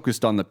be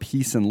focused on the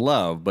peace and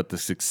love, but the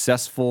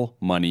successful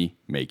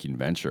money-making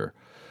venture.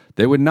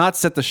 They would not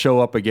set the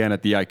show up again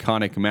at the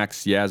iconic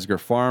Max Yasgur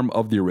farm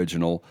of the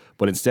original,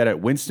 but instead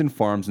at Winston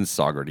Farms in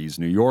Saugerties,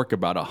 New York,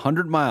 about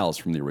 100 miles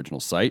from the original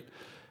site.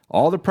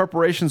 All the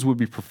preparations would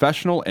be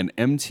professional, and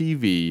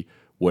MTV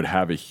would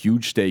have a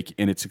huge stake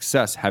in its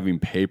success, having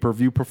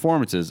pay-per-view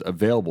performances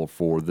available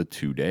for the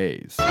 2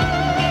 days.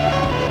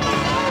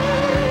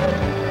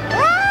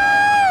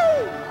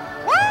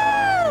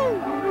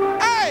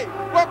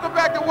 Welcome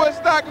back to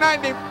Woodstock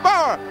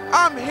 94.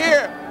 I'm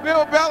here,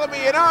 Bill Bellamy,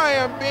 and I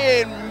am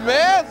being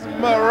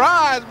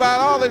mesmerized by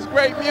all this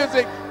great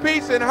music,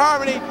 peace and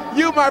harmony.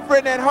 You, my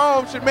friend at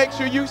home, should make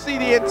sure you see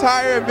the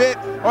entire event.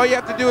 All you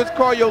have to do is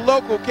call your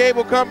local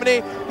cable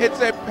company. It's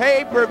a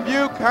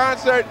pay-per-view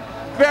concert.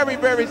 Very,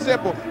 very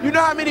simple. You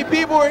know how many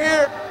people are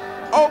here?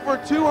 Over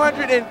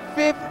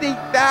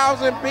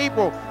 250,000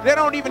 people. They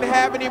don't even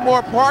have any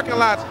more parking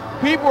lots.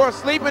 People are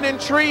sleeping in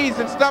trees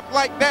and stuff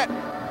like that.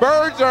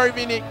 Birds are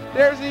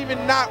there's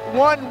even not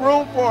one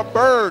room for a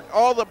bird.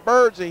 All the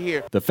birds are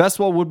here. The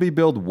festival would be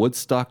billed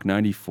Woodstock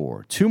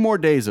 94, 2 more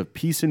days of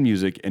peace and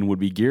music, and would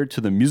be geared to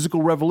the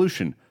musical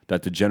revolution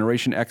that the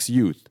Generation X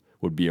youth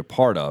would be a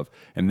part of,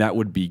 and that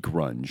would be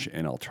grunge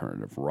and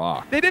alternative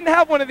rock. They didn't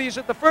have one of these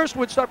at the first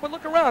Woodstock, but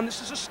look around.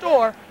 This is a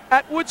store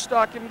at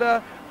Woodstock, and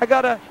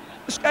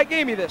this guy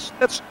gave me this.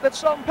 That's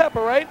salt and pepper,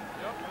 right?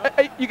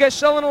 You guys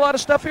selling a lot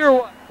of stuff here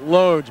or what?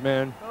 Loads,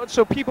 man.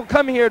 So people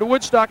come here to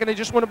Woodstock and they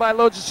just want to buy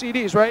loads of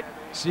CDs, right?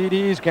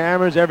 CDs,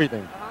 cameras,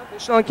 everything. They're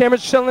selling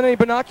cameras. Selling any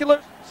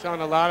binoculars?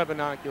 selling a lot of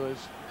binoculars.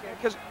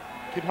 Because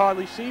you could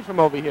hardly see from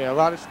over here. A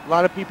lot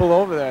of people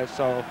over there,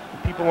 so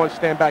people won't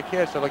stand back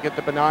here, so they'll get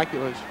the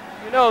binoculars.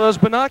 You know, those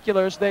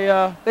binoculars, they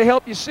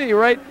help you see,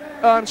 right?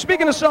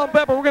 Speaking of Salt and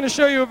Pepper, we're going to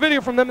show you a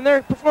video from them, and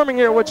they're performing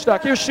here at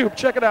Woodstock. Here's Shoop.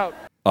 Check it out.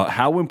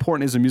 How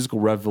important is a musical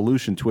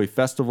revolution to a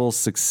festival's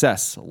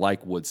success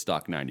like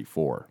Woodstock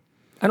 94?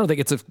 I don't think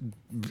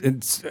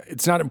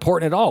it's not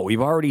important at all.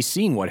 We've already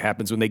seen what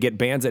happens when they get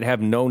bands that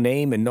have no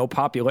name and no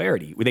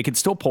popularity. They can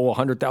still pull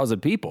 100,000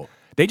 people.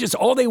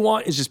 All they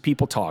want is just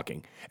people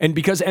talking. And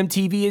because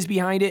MTV is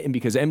behind it and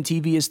because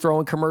MTV is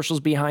throwing commercials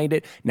behind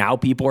it, now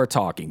people are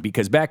talking.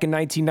 Because back in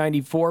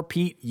 1994,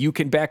 Pete, you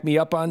can back me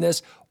up on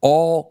this,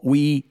 all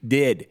we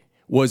did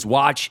was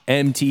watch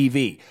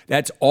MTV.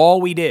 That's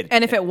all we did.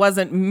 And if it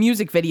wasn't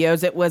music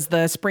videos, it was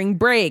the spring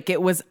break.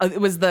 It was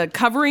the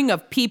covering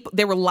of people.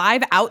 They were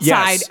live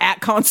outside at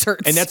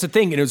concerts. And that's the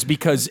thing. And it was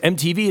because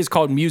MTV is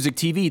called Music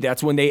TV.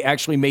 That's when they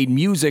actually made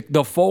music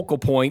the focal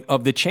point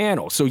of the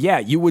channel. So yeah,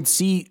 you would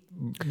see,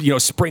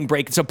 spring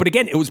break and stuff. But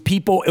again, it was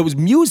people, it was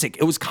music.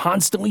 It was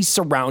constantly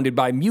surrounded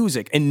by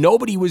music. And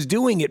nobody was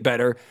doing it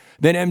better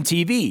than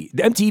MTV.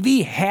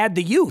 MTV had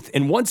the youth.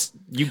 And once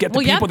you get the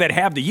people that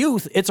have the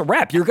youth, it's a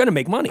wrap. You're going to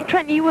make money.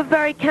 Trent, you were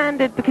very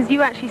candid because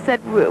you actually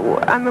said,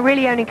 I'm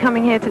really only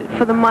coming here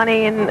for the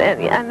money.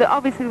 And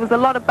obviously there was a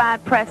lot of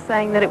bad press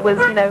saying that it was,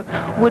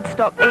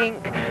 Woodstock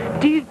Inc.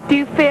 Do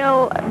you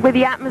feel with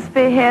the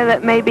atmosphere here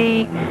that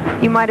maybe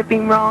you might have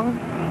been wrong?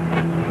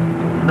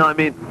 No, I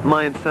mean,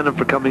 my incentive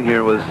for coming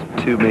here was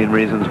two main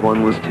reasons.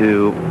 One was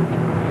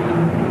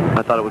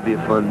I thought it would be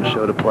a fun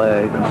show to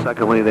play, and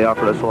secondly, they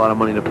offered us a lot of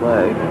money to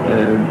play,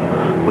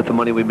 and with the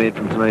money we made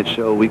from tonight's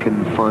show, we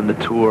can fund a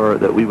tour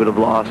that we would have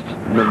lost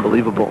an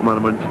unbelievable amount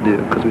of money to do,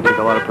 because we took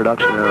a lot of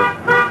production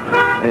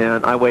out,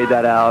 and I weighed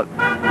that out.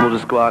 We'll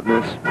just go out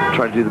and just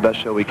try to do the best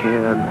show we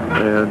can,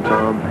 and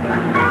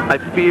I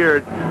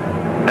feared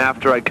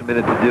after I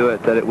committed to do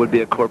it that it would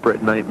be a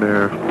corporate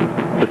nightmare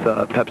with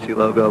a Pepsi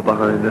logo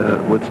behind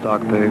the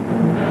Woodstock thing.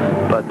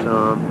 But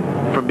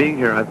from being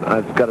here,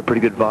 I've got a pretty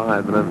good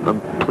vibe, and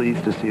I'm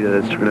pleased to see that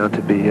it's turned out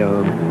to be,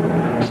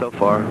 so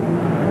far,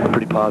 a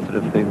pretty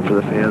positive thing for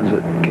the fans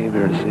that came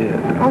here to see it.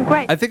 Oh,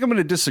 great. I think I'm going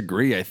to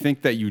disagree. I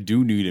think that you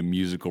do need a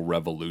musical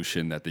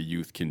revolution that the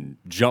youth can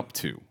jump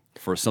to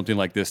for something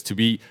like this to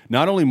be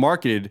not only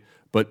marketed,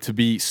 but to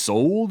be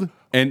sold,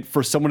 and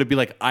for someone to be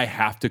like, I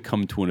have to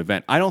come to an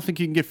event. I don't think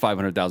you can get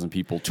 500,000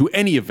 people to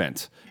any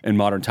event in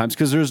modern times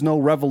because there's no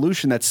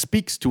revolution that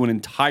speaks to an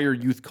entire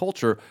youth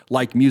culture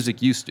like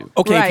music used to.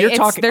 Okay, right. If you're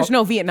talking, there's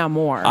no Vietnam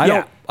War.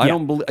 I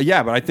don't believe.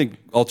 Yeah, but I think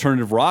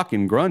alternative rock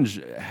and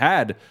grunge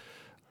had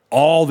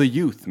all the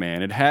youth,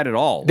 man. It had it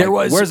all.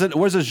 Where's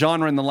a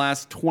genre in the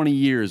last 20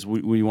 years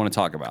we want to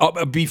talk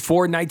about?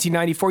 Before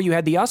 1994, you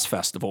had the US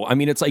Festival. I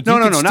mean, it's like no,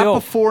 not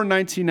before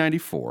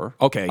 1994.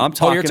 Okay, I'm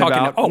talking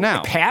about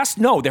now. Past?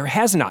 No, there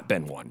has not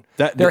been one.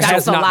 There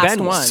has not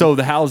been one. So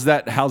how's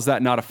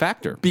that not a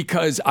factor?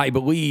 Because I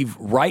believe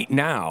right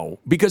now,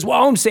 because what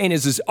I'm saying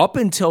is up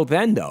until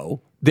then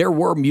though, there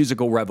were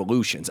musical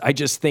revolutions. I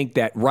just think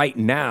that right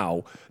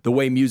now, the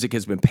way music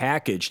has been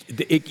packaged,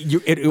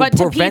 it will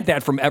prevent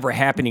that from ever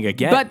happening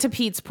again. But to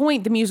Pete's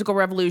point, the musical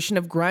revolution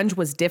of grunge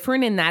was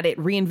different in that it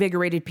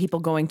reinvigorated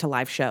people going to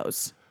live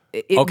shows.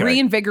 It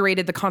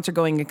reinvigorated the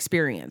concert-going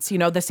experience,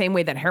 the same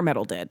way that hair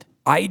metal did.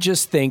 I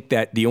just think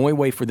that the only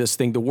way for this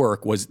thing to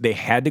work was they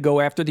had to go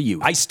after the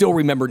youth. I still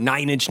remember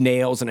 9 Inch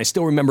Nails, and I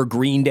still remember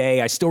Green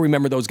Day. I still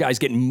remember those guys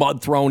getting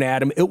mud thrown at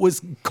them. It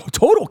was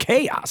total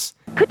chaos.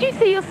 Could you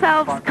see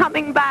yourselves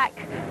coming back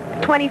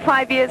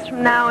 25 years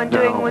from now and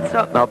doing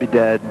Woodstock? I'll be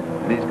dead.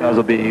 These guys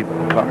will be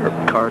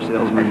car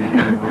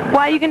salesmen.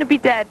 Why are you going to be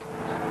dead?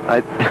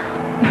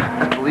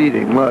 I'm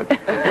bleeding, look.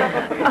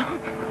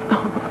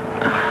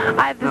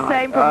 I have the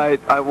same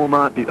problem. I will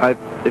not be.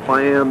 If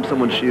I am,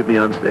 someone shoot me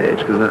on stage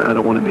because I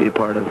don't want to be a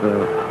part of the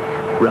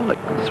relic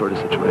sort of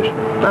situation.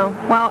 Oh,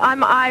 well,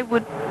 I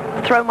would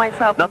throw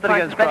myself Nothing in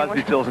against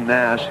Crosby, Stills, and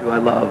Nash, who I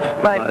love,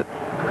 but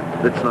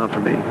it's not for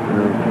me.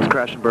 It's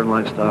crash and burn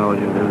lifestyle.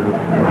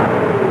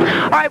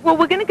 All right, well,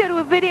 we're going to go to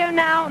a video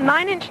now.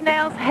 9 Inch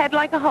Nails, Head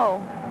Like a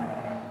Hole.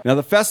 Now,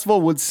 the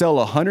festival would sell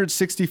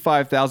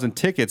 165,000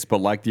 tickets,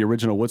 but like the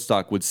original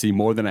Woodstock, would see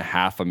more than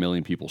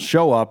 500,000 people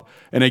show up.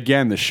 And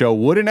again, the show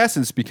would, in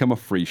essence, become a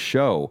free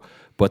show.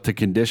 But the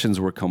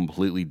conditions were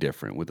completely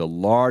different, with a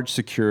large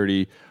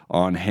security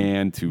on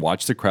hand to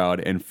watch the crowd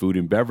and food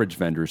and beverage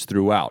vendors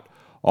throughout.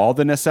 All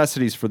the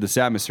necessities for this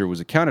atmosphere was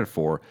accounted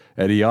for,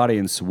 and the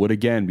audience would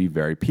again be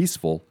very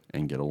peaceful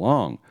and get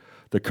along.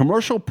 The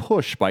commercial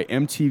push by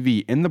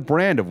MTV in the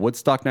brand of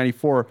Woodstock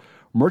 94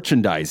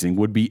 merchandising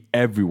would be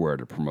everywhere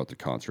to promote the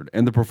concert,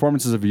 and the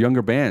performances of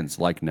younger bands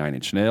like 9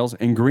 Inch Nails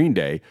and Green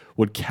Day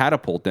would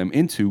catapult them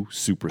into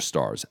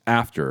superstars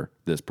after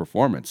this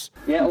performance.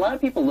 Yeah, a lot of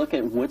people look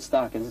at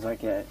Woodstock as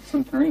like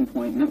some turning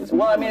point. And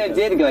it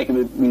did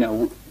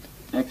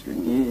extra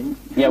gig.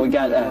 Yeah, we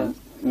got a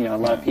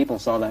lot of people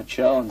saw that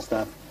show and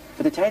stuff.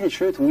 But to tell you the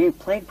truth, we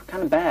played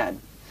kind of bad.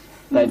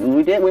 That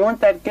we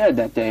weren't that good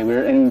that day.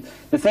 And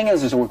the thing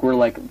is we're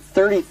like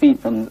 30 feet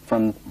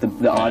from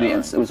the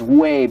audience. It was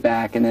way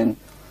back, and then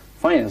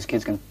finally those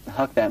kids can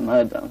huck that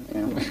mud though,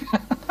 you know.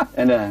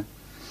 And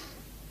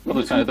well,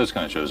 those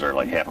kind of shows are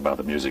like half about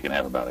the music and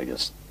half about, I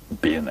guess,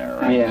 being there.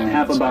 Right? Yeah,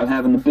 half about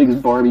having the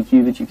biggest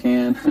barbecue that you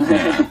can.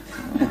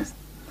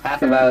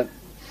 Half about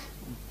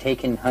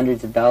taking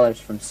hundreds of dollars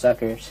from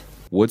suckers.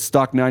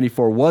 Woodstock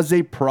 94 was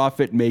a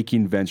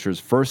profit-making venture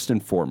first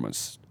and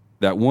foremost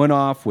that went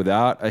off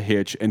without a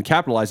hitch and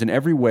capitalized in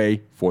every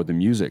way for the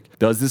music.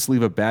 Does this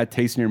leave a bad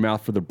taste in your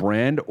mouth for the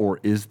brand, or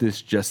is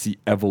this just the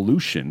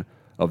evolution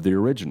of the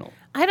original?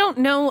 I don't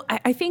know.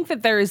 I think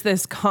that there is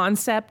this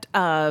concept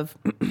of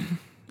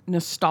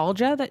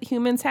nostalgia that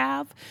humans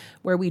have,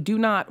 where we do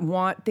not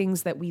want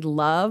things that we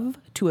love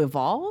to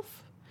evolve.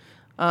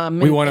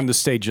 We want them to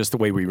stay just the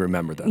way we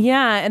remember them.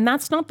 Yeah, and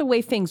that's not the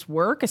way things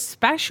work,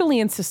 especially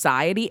in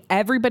society.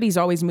 Everybody's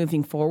always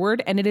moving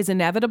forward, and it is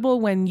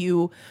inevitable when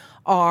you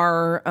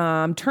are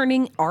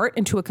turning art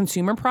into a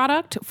consumer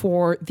product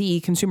for the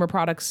consumer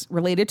products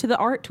related to the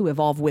art to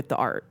evolve with the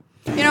art.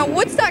 You know,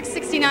 Woodstock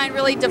 69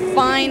 really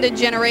defined a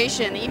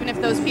generation, even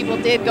if those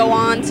people did go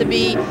on to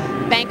be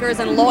bankers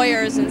and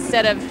lawyers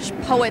instead of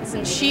poets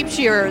and sheep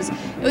shearers.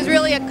 It was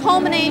really a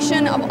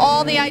culmination of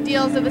all the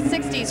ideals of the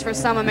 60s for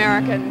some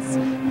Americans.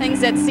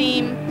 Things that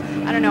seem,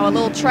 I don't know, a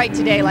little trite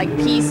today, like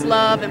peace,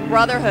 love, and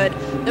brotherhood.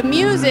 The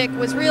music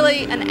was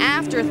really an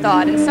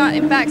afterthought, and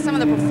in fact, some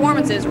of the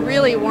performances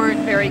really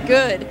weren't very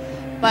good.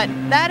 But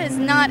that is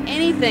not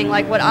anything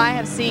like what I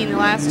have seen the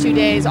last 2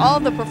 days. All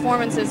of the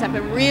performances have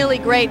been really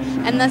great,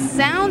 and the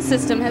sound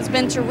system has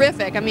been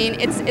terrific. I mean,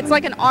 it's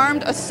like an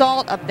armed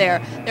assault up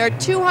there. There are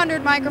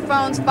 200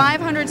 microphones,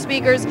 500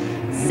 speakers,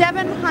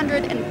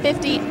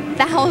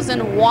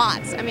 750,000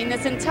 watts. I mean,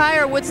 this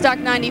entire Woodstock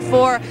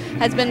 94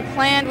 has been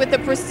planned with the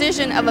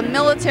precision of a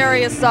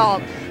military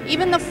assault.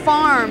 Even the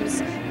farms,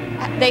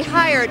 they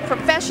hired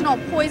professional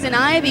poison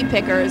ivy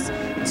pickers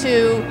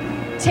to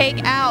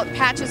take out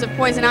patches of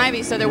poison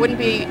ivy so there wouldn't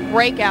be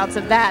breakouts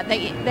of that.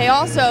 They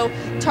also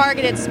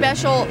targeted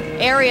special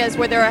areas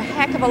where there are a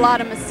heck of a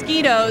lot of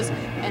mosquitoes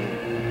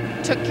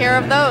and took care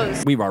of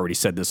those. We've already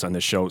said this on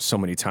the show so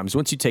many times.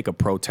 Once you take a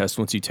protest,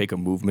 once you take a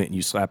movement and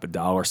you slap a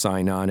dollar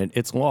sign on it,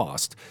 it's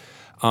lost.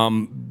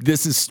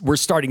 We're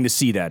starting to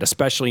see that,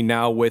 especially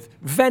now with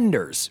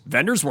vendors.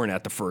 Vendors weren't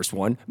at the first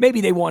one. Maybe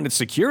they wanted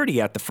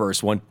security at the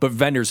first one, but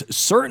vendors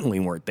certainly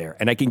weren't there.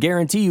 And I can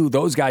guarantee you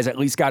those guys at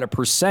least got a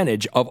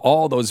percentage of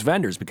all those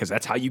vendors because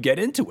that's how you get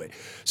into it.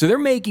 So they're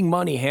making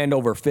money hand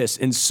over fist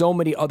in so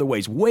many other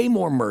ways. Way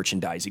more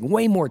merchandising,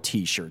 way more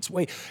t-shirts.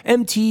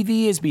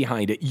 MTV is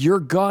behind it. You're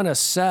gonna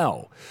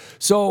sell.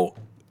 So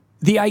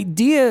the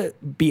idea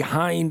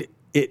behind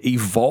it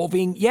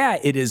evolving, yeah,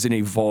 it is an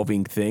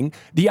evolving thing.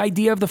 The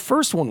idea of the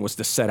first one was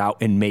to set out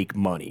and make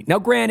money. Now,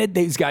 granted,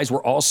 these guys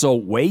were also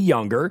way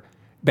younger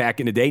back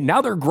in the day.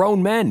 Now they're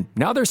grown men.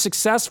 Now they're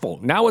successful.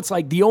 Now it's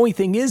like the only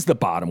thing is the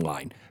bottom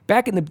line.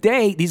 Back in the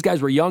day, these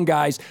guys were young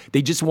guys.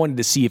 They just wanted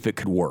to see if it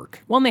could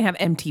work. Well, and they have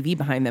MTV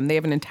behind them. They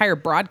have an entire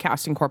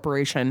broadcasting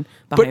corporation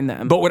behind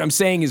them. But what I'm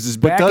saying is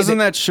but doesn't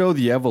that show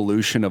the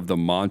evolution of the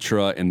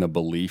mantra and the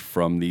belief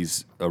from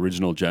these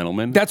original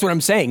gentlemen? That's what I'm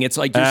saying. It's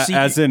like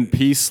as in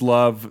peace,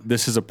 love.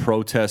 This is a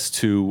protest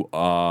to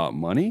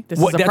money. This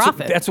is a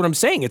profit. That's what I'm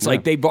saying. It's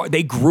like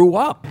they grew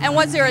up. And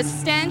was there a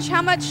stench?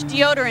 How much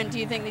deodorant do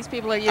you think these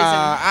people are using?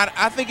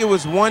 I think it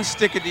was one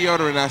stick of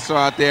deodorant I saw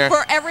out there.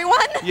 For everyone?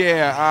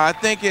 Yeah, I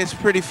think it's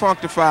pretty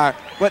functified.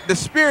 But the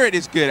spirit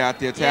is good out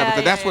there,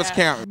 Tabitha. That's what's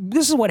counting.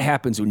 This is what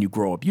happens when you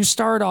grow up. You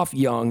start off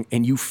young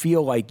and you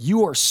feel like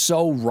you are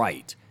so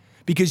right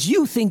because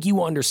you think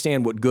you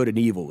understand what good and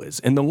evil is.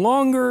 And the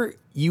longer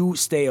you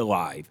stay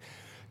alive,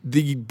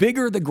 the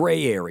bigger the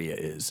gray area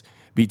is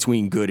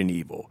between good and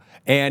evil.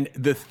 And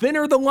the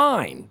thinner the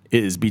line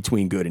is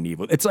between good and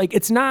evil. It's like,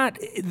 it's not,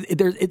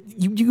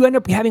 you end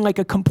up having like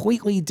a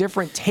completely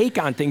different take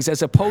on things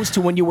as opposed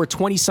to when you were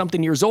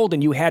 20-something years old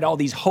and you had all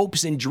these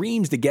hopes and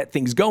dreams to get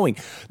things going.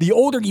 The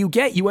older you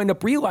get, you end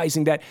up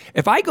realizing that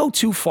if I go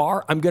too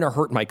far, I'm going to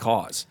hurt my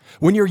cause.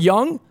 When you're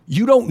young,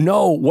 you don't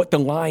know what the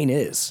line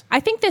is. I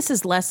think this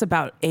is less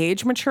about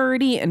age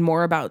maturity and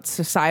more about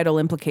societal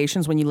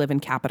implications when you live in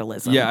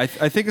capitalism. Yeah, I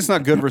think it's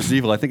not good versus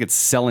evil. I think it's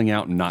selling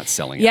out and not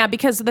selling out. Yeah,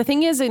 because the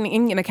thing is,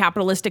 in a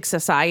capitalistic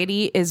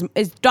society is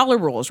dollar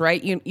rules,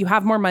 right? You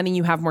have more money,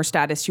 you have more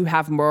status, you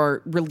have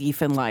more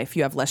relief in life,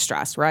 you have less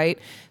stress, right?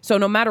 So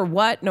no matter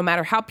what, no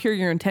matter how pure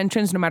your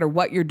intentions, no matter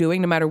what you're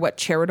doing, no matter what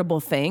charitable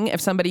thing, if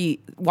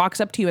somebody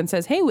walks up to you and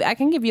says, hey, I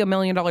can give you $1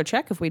 million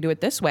check if we do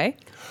it this way,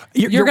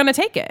 you're going to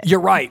take it. You're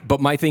right. But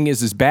my thing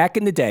is back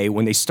in the day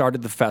when they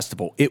started the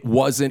festival, it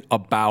wasn't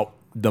about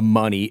the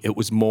money. It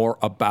was more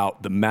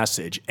about the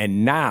message.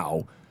 And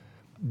now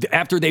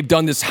after they've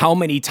done this how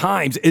many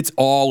times, it's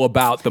all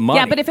about the money.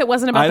 Yeah, but if it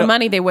wasn't about the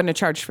money, they wouldn't have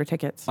charged for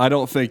tickets. I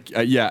don't think,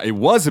 it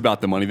was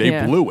about the money.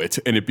 They blew it,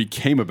 and it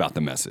became about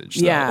the message.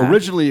 So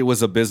originally, it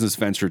was a business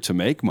venture to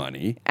make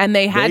money. And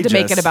they had to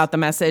make it about the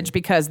message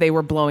because they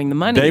were blowing the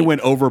money. They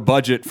went over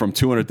budget from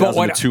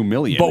 $200,000 to $2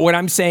 million. But what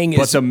I'm saying is...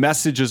 But the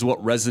message is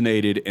what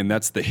resonated, and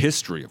that's the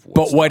history of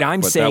Woodstock. But what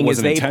I'm saying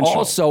is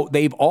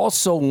they've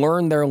also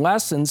learned their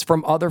lessons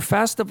from other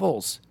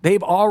festivals.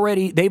 They've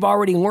already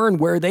learned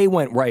where they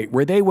went right,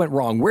 where they went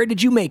wrong. Where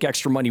did you make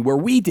extra money where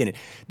we didn't?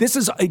 This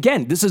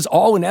is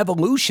all an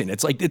evolution.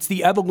 It's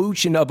the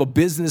evolution of a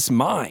business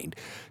mind.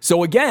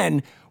 So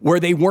again, where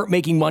they weren't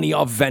making money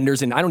off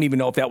vendors, and I don't even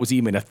know if that was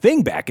even a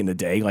thing back in the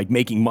day, like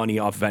making money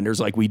off vendors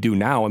like we do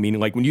now. I mean,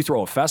 like when you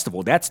throw a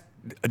festival, that's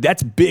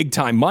big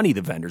time money,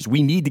 the vendors.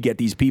 We need to get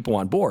these people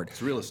on board.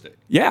 It's real estate.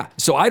 Yeah.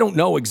 So I don't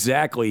know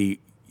exactly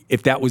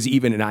if that was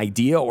even an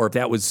idea or if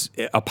that was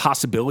a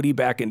possibility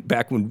back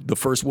when the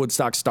first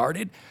Woodstock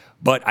started.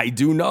 But I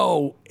do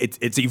know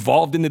it's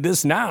evolved into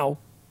this now.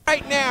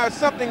 Right now,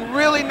 something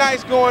really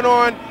nice going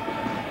on.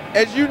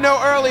 As you know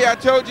earlier, I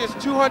told you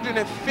it's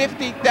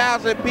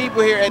 250,000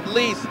 people here at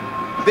least.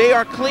 They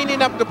are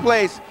cleaning up the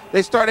place.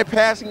 They started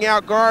passing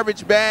out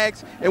garbage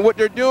bags, and what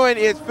they're doing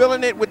is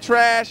filling it with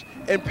trash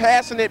and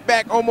passing it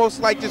back,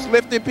 almost like just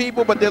lifting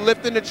people, but they're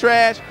lifting the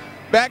trash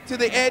back to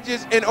the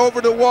edges and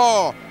over the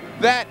wall.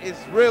 That is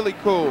really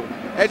cool.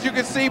 As you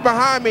can see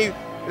behind me,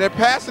 they're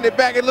passing it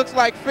back. It looks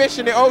like fish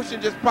in the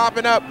ocean just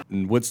popping up.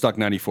 And Woodstock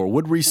 94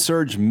 would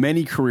resurge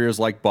many careers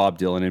like Bob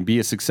Dylan and be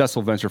a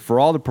successful venture for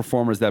all the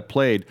performers that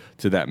played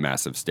to that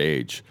massive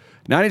stage.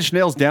 Nine Inch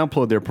Nails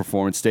downplayed their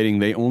performance, stating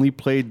they only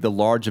played the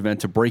large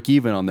event to break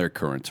even on their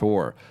current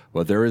tour.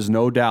 But there is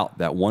no doubt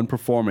that one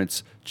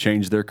performance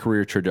changed their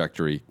career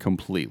trajectory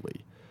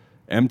completely.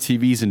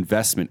 MTV's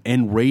investment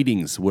and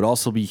ratings would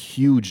also be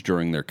huge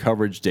during their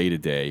coverage day to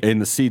day,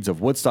 and the seeds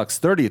of Woodstock's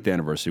 30th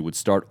anniversary would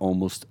start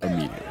almost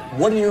immediately.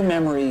 What are your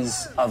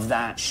memories of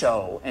that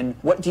show, and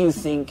what do you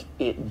think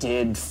it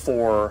did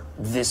for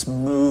this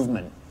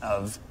movement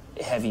of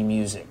heavy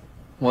music?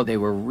 Well, they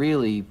were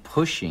really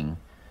pushing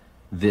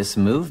this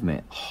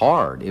movement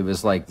hard. It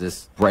was like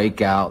this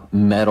breakout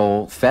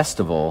metal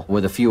festival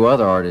with a few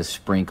other artists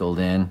sprinkled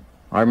in.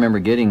 I remember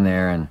getting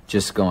there and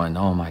just going,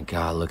 oh my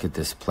God, look at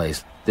this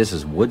place. This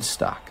is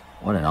Woodstock.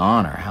 What an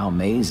honor. How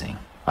amazing.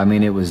 I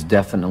mean, it was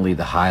definitely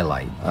the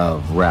highlight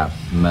of rap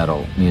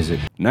metal music.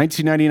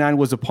 1999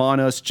 was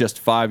upon us just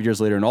 5 years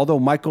later, and although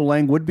Michael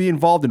Lang would be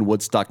involved in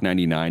Woodstock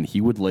 99,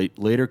 he would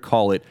later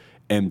call it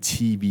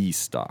MTV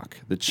stock.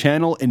 The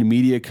channel and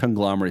media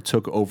conglomerate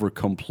took over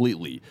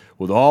completely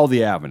with all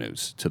the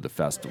avenues to the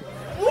festival.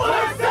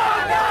 Woodstock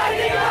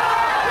 99!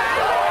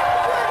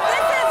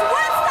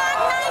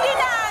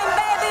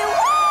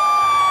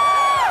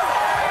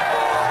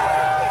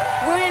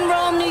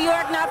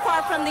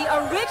 From the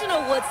original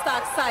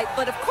Woodstock site,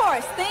 but of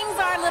course, things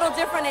are a little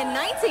different in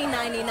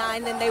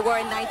 1999 than they were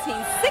in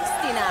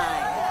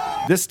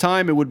 1969. This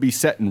time, it would be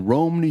set in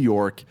Rome, New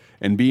York,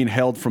 and being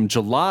held from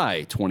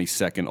July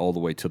 22nd all the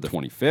way to the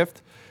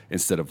 25th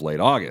instead of late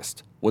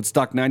August.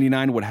 Woodstock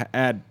 99 would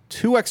add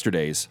 2 extra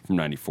days from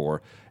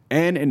 94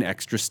 and an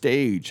extra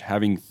stage,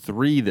 having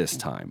 3 this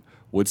time.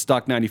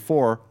 Woodstock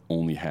 94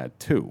 only had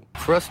 2.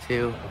 For us,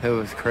 too, it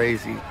was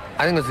crazy.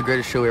 I think it was the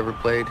greatest show we ever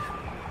played.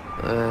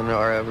 And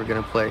are ever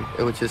going to play.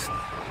 It was just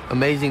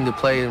amazing to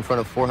play in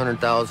front of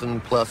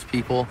 400,000 plus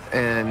people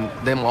and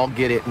them all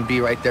get it and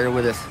be right there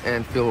with us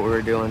and feel what we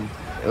were doing.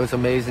 It was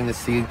amazing to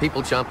see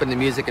people jump into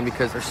music, and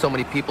because there's so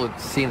many people,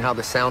 seeing how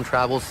the sound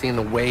travels, seeing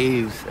the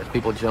waves as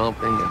people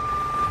jumping, and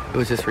it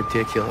was just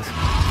ridiculous.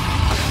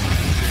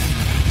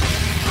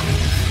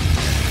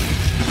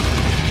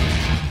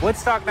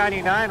 Woodstock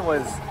 99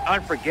 was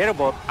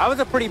unforgettable. That was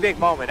a pretty big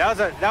moment.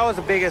 That was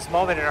the biggest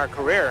moment in our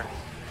career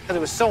because it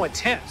was so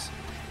intense.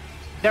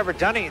 Never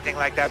done anything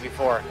like that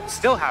before.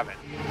 Still haven't.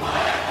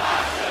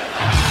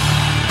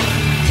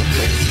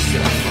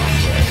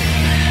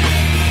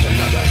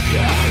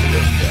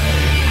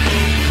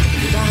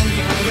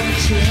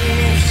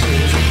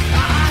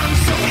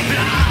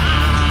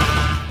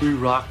 We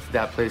rocked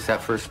that place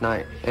that first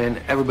night,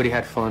 and everybody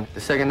had fun.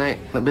 The second night,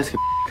 Limp Bizkit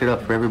it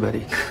up for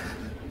everybody.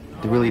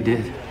 They really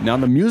did. Now,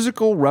 the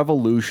musical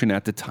revolution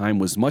at the time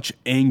was much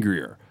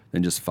angrier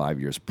than just 5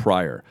 years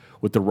prior,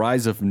 with the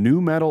rise of nu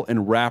metal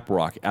and rap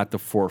rock at the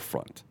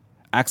forefront.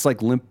 Acts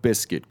like Limp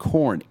Bizkit,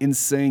 Korn,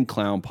 Insane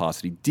Clown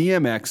Posse,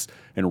 DMX,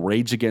 and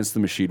Rage Against the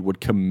Machine would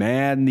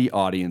command the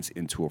audience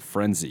into a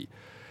frenzy.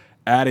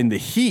 Adding the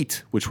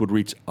heat, which would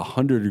reach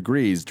 100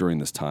 degrees during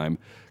this time,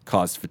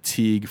 caused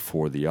fatigue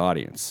for the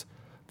audience.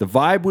 The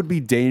vibe would be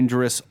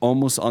dangerous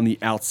almost on the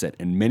outset,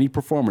 and many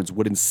performers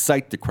would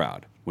incite the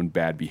crowd when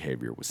bad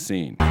behavior was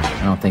seen.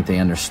 I don't think they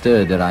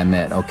understood that I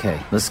meant, okay,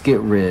 let's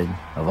get rid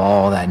of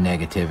all that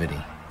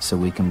negativity so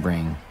we can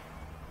bring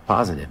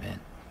positive in.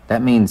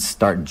 That means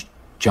start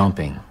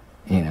jumping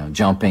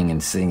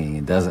and singing.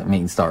 It doesn't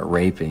mean start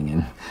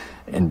raping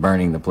and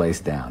burning the place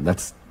down.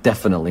 That's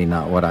definitely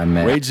not what I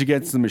meant. Rage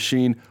Against the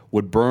Machine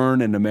would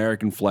burn an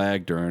American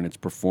flag during its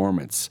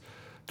performance.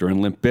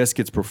 During Limp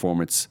Bizkit's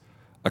performance,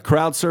 a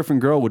crowd surfing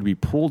girl would be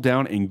pulled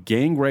down and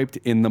gang raped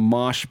in the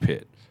mosh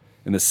pit.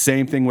 And the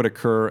same thing would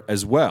occur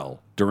as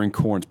well during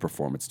Korn's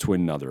performance to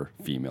another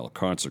female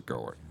concert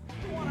goer.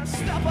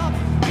 Step up.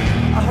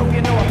 I hope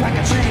you know I pack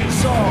a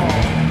chainsaw.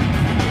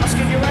 I'll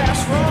skin your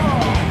ass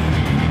raw.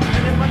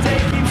 And if my day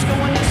keeps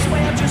going this way,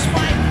 I just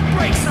might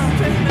break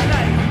something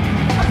tonight.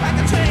 I pack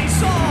a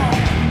chainsaw.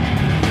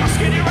 I'll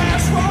skin your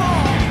ass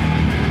raw.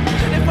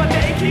 And if my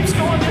day keeps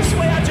going this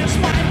way, I just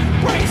might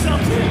break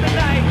something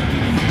tonight.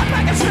 I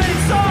pack a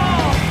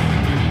chainsaw.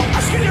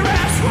 I'll skin your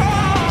ass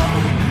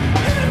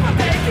raw. And if my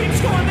day keeps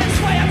going this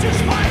way, I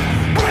just might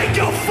break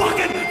your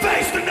fucking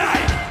face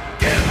tonight.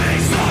 Give me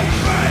some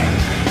break.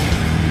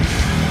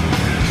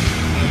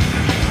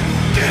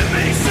 Give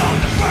me some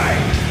to break.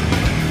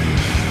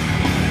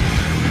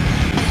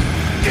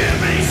 Give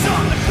me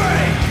some to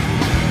break.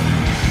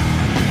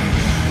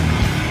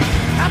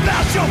 How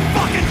about your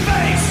fucking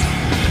face?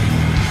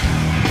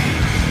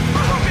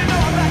 I hope you know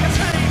I'm like a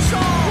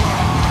chainsaw.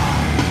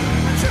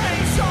 A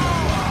chainsaw.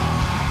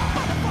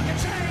 Motherfucking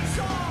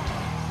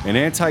chainsaw. An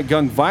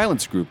anti-gun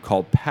violence group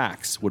called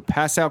PAX would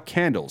pass out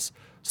candles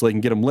so they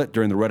can get them lit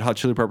during the Red Hot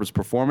Chili Peppers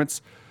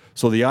performance,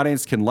 so the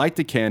audience can light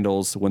the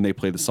candles when they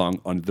play the song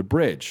Under the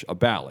Bridge, a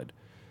ballad.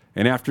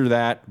 And after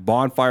that,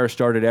 bonfires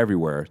started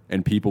everywhere,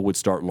 and people would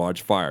start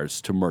large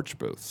fires to merch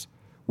booths.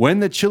 When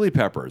the Chili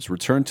Peppers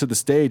returned to the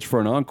stage for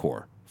an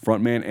encore,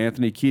 frontman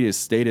Anthony Kiedis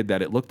stated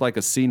that it looked like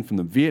a scene from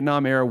the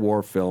Vietnam-era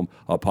war film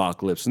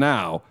Apocalypse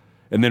Now,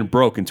 and then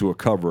broke into a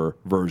cover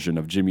version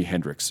of Jimi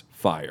Hendrix's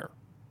Fire.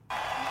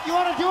 You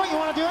want to do it? You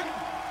want to do it?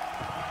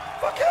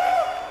 Fuck you!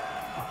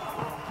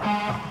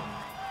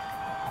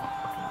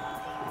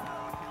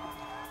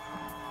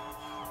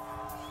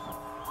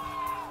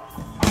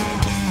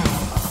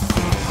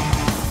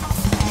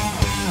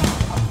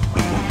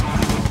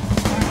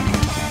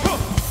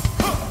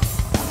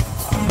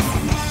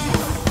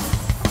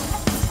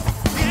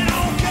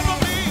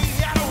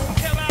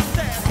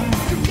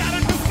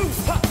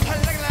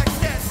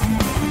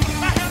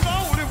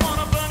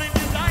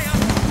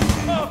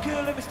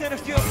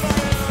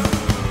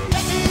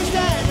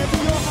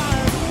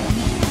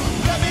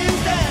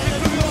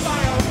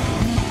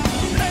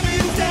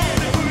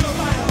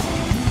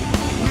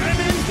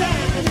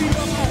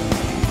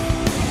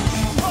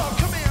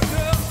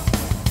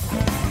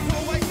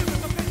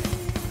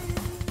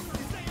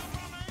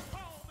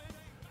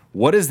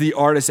 What is the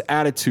artist's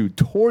attitude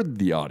toward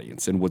the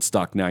audience in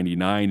Woodstock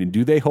 99, and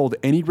do they hold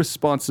any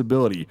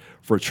responsibility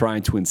for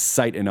trying to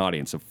incite an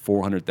audience of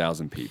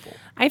 400,000 people?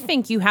 I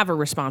think you have a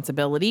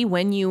responsibility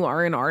when you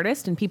are an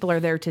artist and people are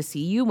there to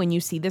see you, when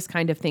you see this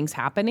kind of things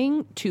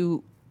happening,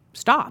 to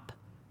stop.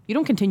 You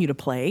don't continue to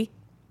play.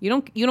 You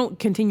don't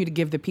continue to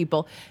give the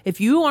people. If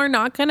you are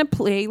not going to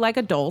play like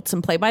adults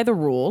and play by the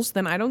rules,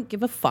 then I don't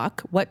give a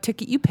fuck what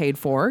ticket you paid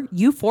for.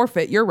 You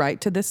forfeit your right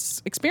to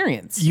this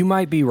experience. You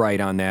might be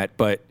right on that,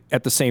 but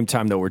at the same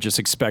time, though, we're just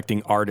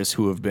expecting artists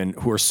who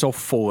are so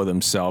full of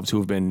themselves, who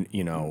have been,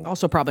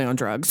 also probably on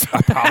drugs.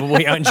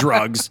 Probably on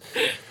drugs.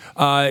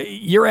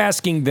 You're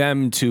asking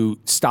them to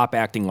stop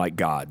acting like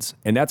gods,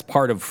 and that's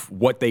part of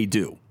what they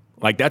do.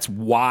 Like, that's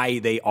why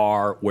they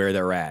are where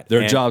they're at.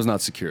 Their job's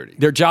not security.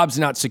 Their job's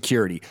not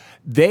security.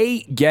 They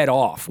get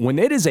off. When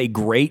it is a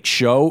great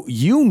show,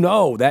 you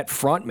know that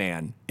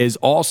frontman is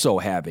also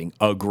having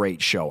a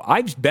great show.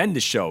 I've been to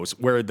shows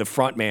where the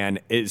frontman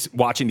is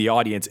watching the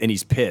audience and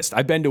he's pissed.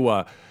 I've been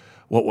to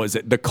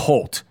The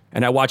Cult,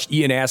 and I watched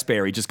Ian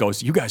Astbury just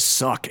goes, "You guys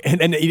suck."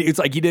 And it's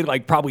like he did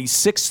like probably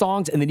 6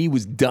 songs and then he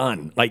was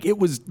done. Like, it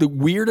was the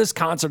weirdest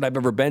concert I've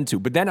ever been to.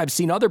 But then I've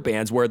seen other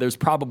bands where there's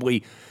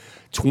probably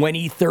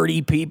 20,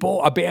 30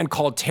 people. A band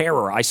called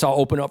Terror I saw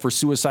open up for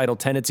Suicidal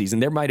Tendencies,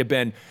 and there might have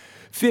been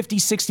 50,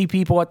 60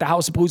 people at the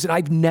House of Blues, and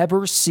I've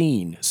never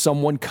seen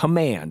someone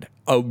command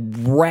a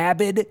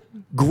rabid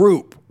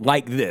group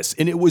like this.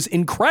 And it was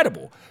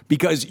incredible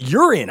because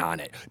you're in on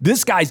it.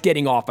 This guy's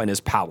getting off on his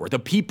power. The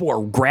people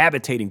are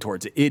gravitating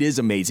towards it. It is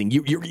amazing.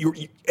 You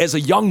as a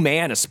young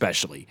man,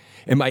 especially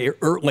in my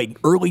early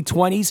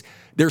 20s,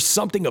 there's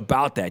something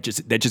about that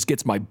just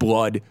gets my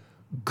blood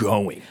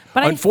going.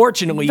 But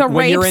unfortunately, the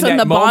when you're in rapes and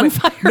that the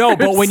moment, bonfires. no,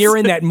 but when you're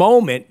in that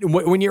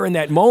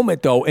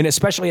moment, though, and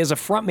especially as a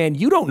frontman,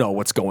 you don't know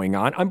what's going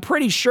on. I'm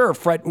pretty sure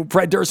Fred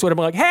Durst would have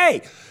been like,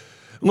 "Hey,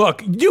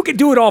 look, you can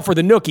do it all for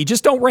the nookie,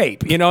 just don't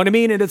rape." You know what I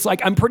mean? And it's like,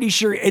 I'm pretty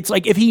sure it's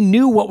like if he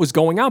knew what was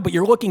going on, but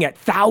you're looking at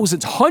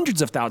thousands,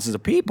 hundreds of thousands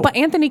of people. But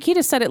Anthony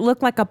Kiedis said it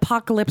looked like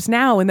Apocalypse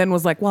Now, and then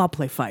was like, "Well, I'll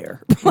play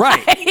Fire."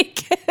 Right.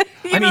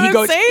 You know what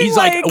I'm saying? He's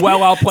like,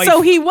 "Well, I'll play."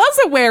 So he was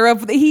aware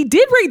of, he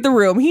did read the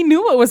room. He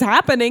knew what was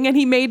happening, and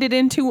he made it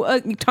into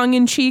a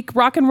tongue-in-cheek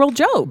rock and roll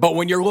joke. But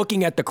when you're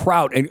looking at the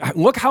crowd, and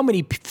look how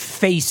many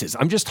faces,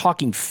 I'm just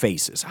talking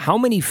faces. How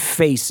many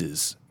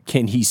faces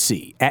can he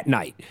see at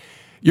night?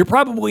 you're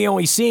probably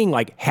only seeing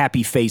like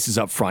happy faces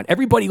up front.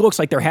 Everybody looks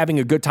like they're having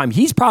a good time.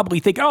 He's probably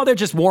thinking, oh, they're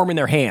just warming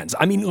their hands.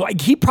 I mean,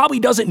 like he probably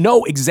doesn't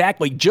know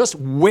exactly just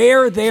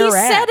where they're He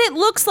at. said it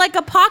looks like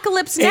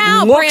Apocalypse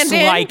Now, It looks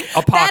Brandon. like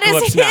Apocalypse That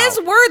is his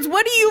Now. words.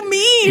 What do you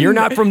mean? You're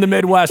not from the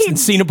Midwest and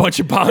seen a bunch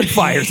of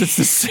bonfires. It's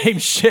the same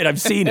shit.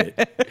 I've seen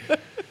it.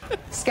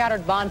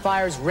 Scattered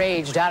bonfires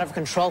raged out of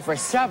control for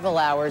several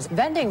hours.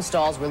 Vending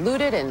stalls were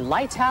looted and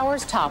light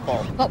towers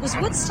toppled. But was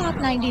Woodstock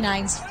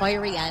 99's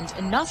fiery end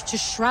enough to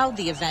shroud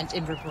the event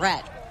in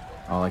regret?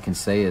 All I can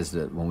say is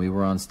that when we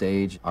were on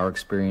stage, our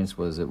experience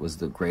was it was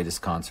the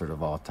greatest concert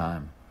of all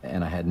time.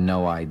 And I had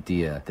no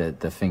idea that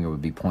the finger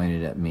would be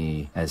pointed at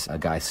me as a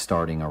guy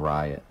starting a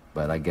riot.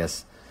 But I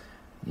guess,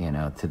 you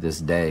know, to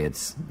this day,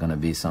 it's going to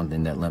be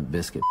something that Limp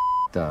Bizkit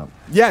up.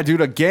 Yeah, dude,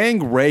 a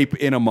gang rape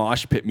in a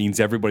mosh pit means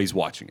everybody's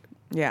watching it.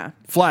 Yeah.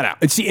 Flat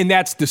out. And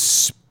that's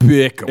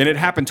despicable. And it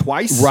happened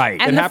twice?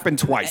 Right. It happened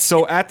twice.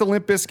 So at the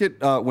Limp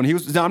Bizkit, when he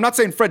was... Now, I'm not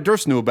saying Fred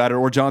Durst knew about it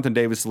or Jonathan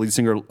Davis, the lead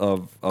singer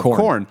of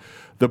Korn.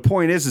 The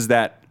point is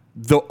that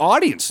the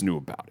audience knew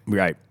about it.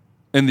 Right.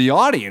 And the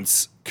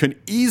audience could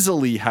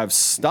easily have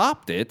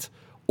stopped it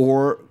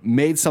or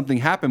made something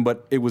happen,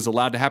 but it was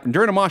allowed to happen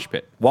during a mosh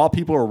pit while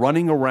people are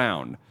running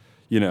around,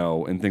 you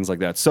know, and things like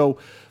that. So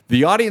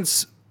the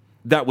audience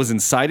that was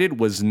incited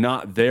was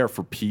not there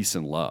for peace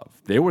and love.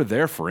 They were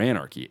there for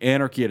anarchy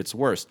at its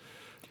worst.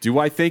 Do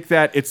I think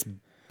that it's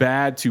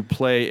bad to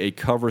play a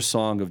cover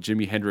song of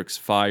Jimi Hendrix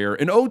Fire,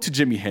 an ode to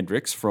Jimi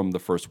Hendrix from the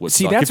first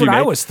Woodstock? See, that's what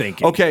I was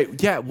thinking. Okay,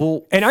 yeah,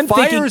 well, and I'm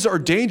fires are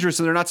dangerous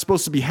and they're not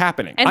supposed to be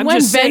happening. And when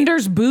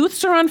vendors'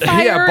 booths are on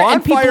fire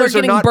and people are bonfires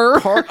getting not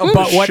burned. part of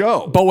the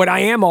show. But what I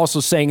am also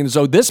saying is,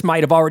 though, this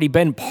might have already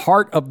been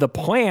part of the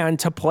plan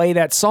to play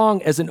that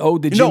song as an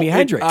ode to Jimi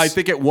Hendrix. I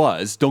think it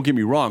was. Don't get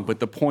me wrong, but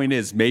the point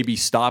is maybe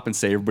stop and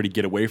say, everybody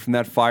get away from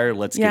that fire.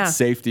 Let's get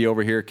safety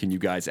over here. Can you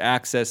guys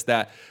access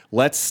that?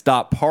 Let's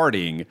stop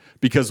partying,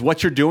 because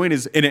what you're doing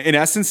is, in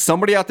essence,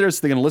 somebody out there is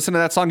going to listen to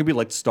that song and be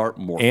like, start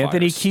more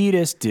Anthony fires.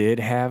 Kiedis did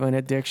have an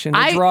addiction to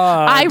I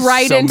drugs.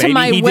 write so into maybe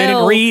my he will.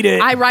 didn't read it.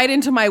 I write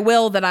into my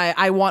will that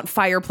I want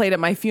fire played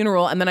at my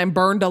funeral, and then I'm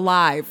burned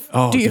alive.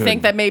 Oh, Do you dude.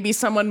 think that maybe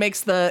someone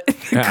makes the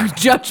Yeah.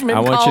 judgment I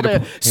want call you to,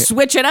 to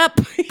switch it up?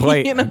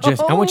 Play. You know?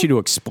 I want you to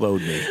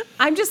explode me.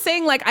 I'm just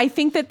saying, like, I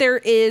think that there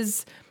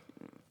is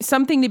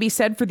something to be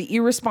said for the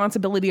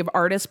irresponsibility of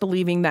artists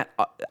believing that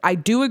I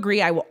do agree.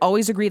 I will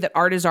always agree that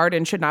art is art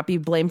and should not be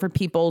blamed for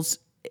people's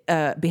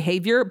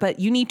behavior, but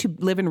you need to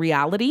live in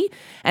reality.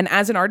 And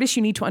as an artist,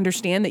 you need to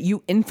understand that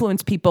you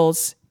influence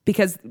people's,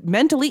 because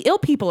mentally ill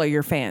people are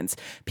your fans.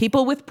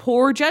 People with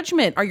poor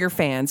judgment are your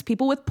fans.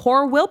 People with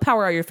poor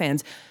willpower are your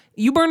fans.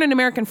 You burn an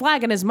American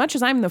flag, and as much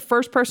as I'm the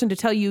first person to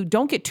tell you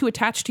don't get too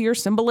attached to your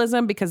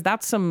symbolism because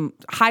that's some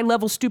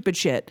high-level stupid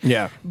shit.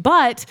 Yeah.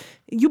 But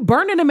you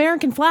burn an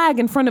American flag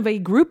in front of a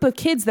group of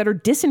kids that are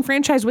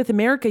disenfranchised with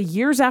America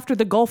years after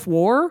the Gulf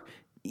War,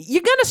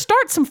 you're going to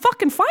start some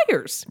fucking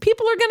fires.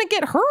 People are going to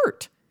get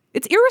hurt.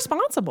 It's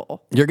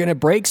irresponsible. You're going to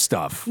break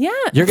stuff. Yeah.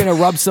 You're going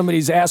to rub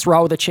somebody's ass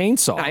raw with a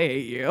chainsaw. I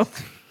hate you.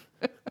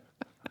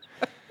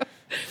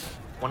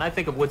 When I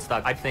think of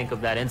Woodstock, I think of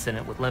that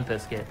incident with Limp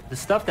Bizkit. The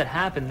stuff that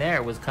happened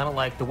there was kind of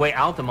like the way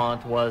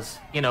Altamont was,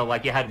 you know,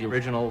 like you had the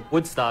original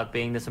Woodstock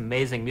being this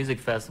amazing music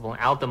festival,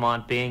 and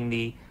Altamont being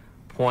the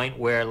point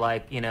where,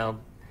 like, you know,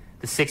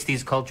 the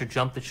 60s culture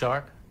jumped the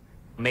shark.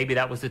 Maybe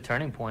that was the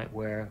turning point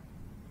where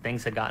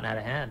things had gotten out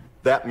of hand.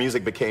 That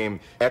music became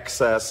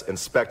excess and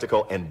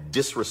spectacle and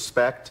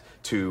disrespect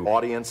to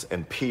audience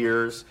and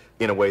peers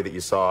in a way that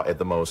you saw at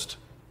the most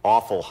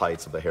awful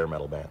heights of the hair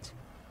metal bands.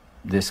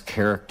 This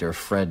character,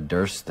 Fred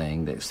Durst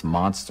thing, this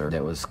monster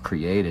that was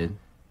created,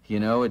 you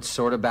know, it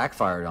sort of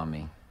backfired on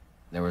me.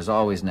 There was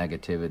always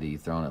negativity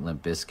thrown at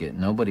Limp Bizkit.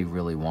 Nobody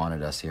really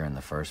wanted us here in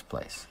the first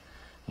place.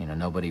 You know,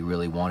 nobody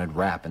really wanted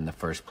rap in the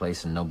first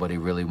place, and nobody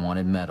really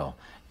wanted metal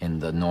in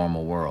the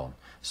normal world.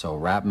 So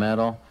rap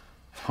metal,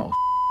 oh,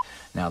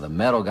 now the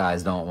metal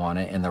guys don't want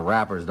it, and the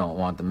rappers don't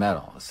want the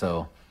metal.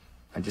 So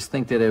I just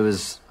think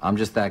that I'm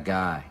just that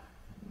guy,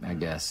 I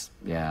guess.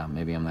 Yeah,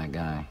 maybe I'm that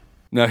guy.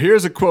 Now,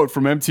 here's a quote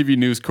from MTV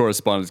News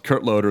correspondent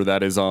Kurt Loder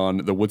that is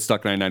on the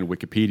Woodstock 99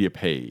 Wikipedia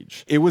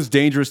page. It was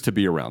dangerous to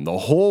be around. The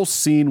whole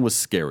scene was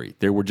scary.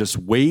 There were just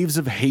waves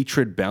of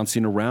hatred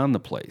bouncing around the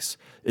place.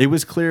 It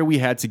was clear we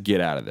had to get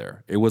out of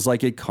there. It was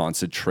like a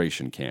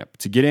concentration camp.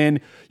 To get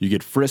in, you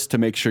get frisked to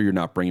make sure you're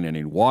not bringing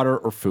any water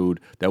or food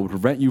that would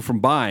prevent you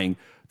from buying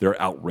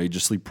their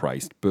outrageously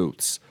priced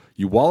boots.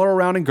 You wallow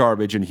around in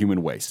garbage and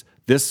human waste.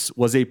 This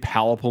was a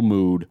palpable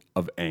mood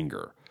of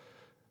anger.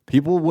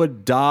 People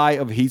would die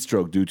of heat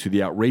stroke due to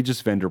the outrageous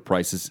vendor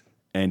prices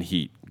and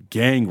heat.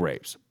 Gang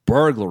rapes,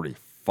 burglary,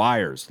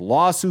 fires,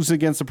 lawsuits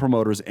against the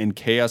promoters, and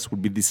chaos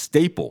would be the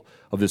staple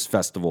of this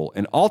festival.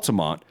 And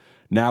Altamont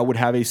now would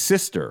have a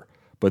sister,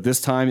 but this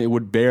time it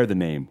would bear the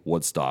name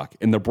Woodstock,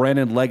 and the brand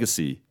and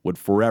legacy would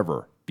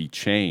forever be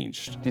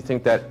changed. Do you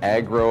think that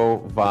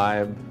aggro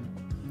vibe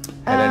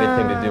had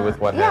anything to do with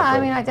what happened? Yeah, I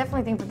mean, I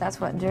definitely think that that's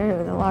what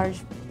drew the large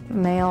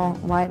male,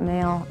 white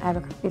male,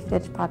 Abercrombie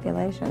Fitch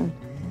population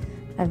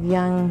of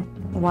young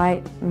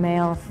white,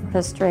 male,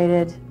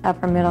 frustrated,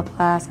 upper middle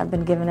class. I've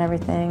been given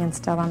everything and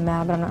still I'm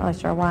mad, but I'm not really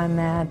sure why I'm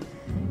mad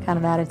kind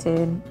of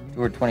attitude.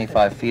 We're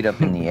 25 feet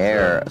up in the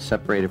air,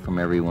 separated from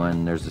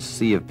everyone. There's a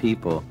sea of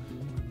people,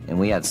 and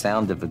we had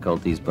sound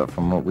difficulties, but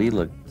from what we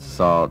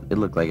saw, it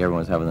looked like everyone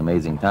was having an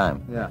amazing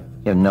time. Yeah.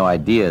 You have no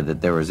idea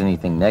that there was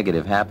anything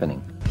negative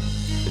happening.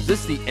 Is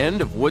this the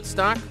end of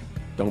Woodstock?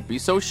 Don't be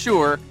so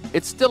sure.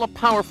 It's still a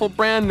powerful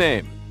brand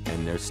name,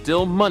 and there's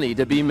still money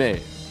to be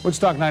made.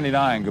 Woodstock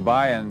 99,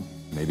 goodbye and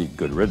maybe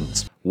good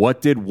riddance.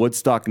 What did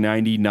Woodstock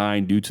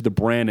 99 do to the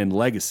brand and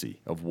legacy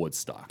of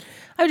Woodstock?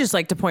 I would just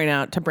like to point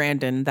out to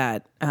Brandon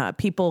that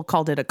people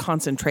called it a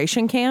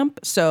concentration camp.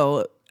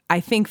 So I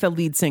think the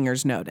lead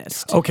singers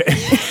noticed. Okay.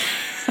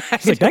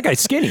 It's like, that guy's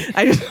skinny.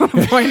 I just want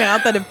to point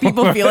out that if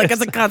people feel like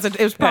it's a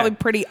concentration, it was probably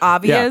pretty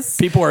obvious.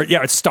 Yeah. People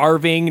are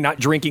starving, not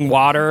drinking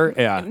water.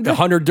 Yeah,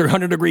 100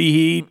 degree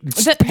heat,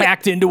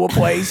 packed into a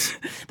place.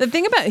 The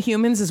thing about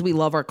humans is we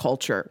love our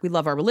culture. We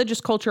love our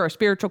religious culture, our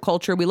spiritual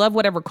culture. We love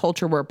whatever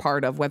culture we're a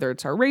part of, whether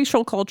it's our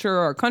racial culture,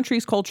 our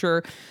country's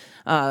culture,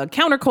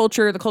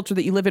 counterculture, the culture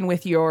that you live in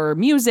with your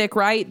music,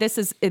 right?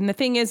 And the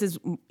thing is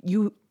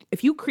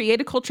if you create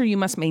a culture, you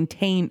must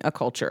maintain a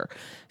culture.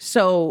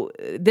 So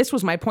this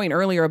was my point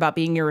earlier about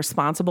being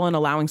irresponsible and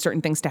allowing certain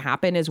things to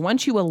happen, is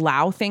once you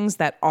allow things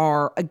that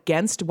are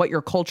against what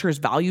your culture's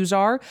values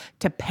are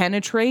to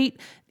penetrate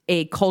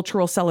a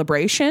cultural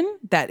celebration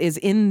that is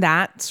in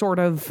that sort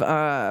of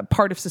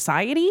part of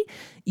society,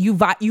 you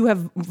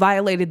have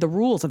violated the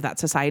rules of that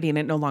society and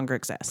it no longer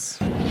exists.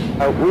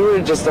 We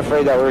were just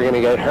afraid that we were going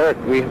to get hurt.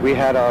 We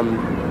had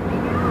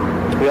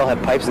we all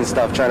had pipes and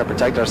stuff trying to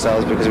protect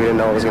ourselves because we didn't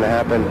know what was going to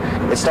happen.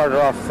 It started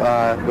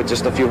off with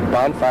just a few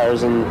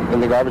bonfires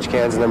in the garbage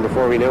cans, and then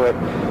before we knew it,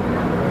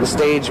 the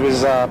stage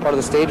was part of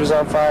the stage was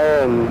on fire,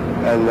 and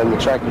then the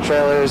tractor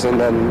trailers, and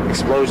then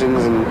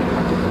explosions,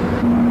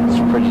 and it's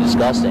pretty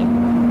disgusting.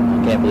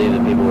 I can't believe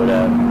that people would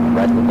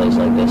wreck the place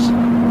like this.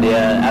 The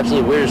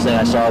absolute weirdest thing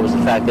I saw was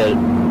the fact that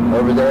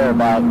over there,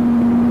 about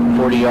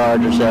 40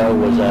 yards or so,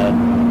 was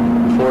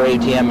 4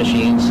 ATM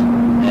machines,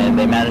 and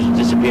they managed to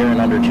disappear in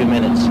under 2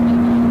 minutes.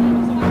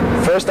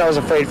 First, I was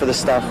afraid for the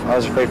stuff. I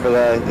was afraid for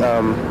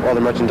all the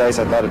merchandise.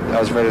 I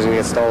was afraid it was going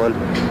to get stolen.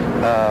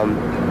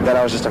 Then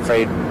I was just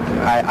afraid.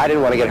 I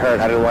didn't want to get hurt.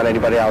 I didn't want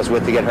anybody I was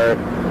with to get hurt.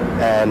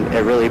 And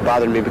it really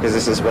bothered me because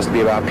this is supposed to be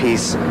about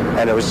peace,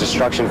 and it was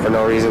destruction for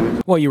no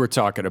reason. Well, you were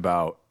talking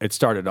about, it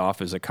started off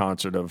as a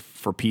concert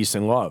for peace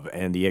and love,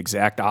 and the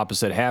exact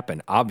opposite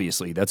happened.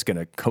 Obviously, that's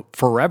going to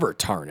forever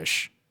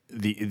tarnish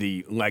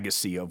the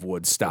legacy of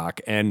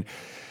Woodstock. And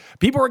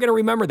people are going to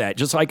remember that.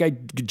 Just like I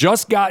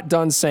just got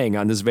done saying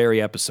on this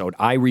very episode,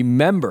 I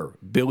remember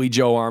Billy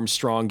Joe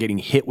Armstrong getting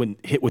hit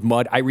with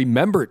mud. I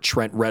remember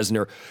Trent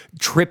Reznor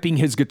tripping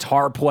his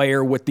guitar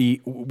player with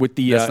the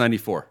That's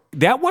 94.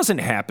 That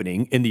wasn't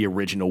happening in the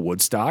original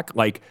Woodstock.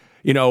 Like,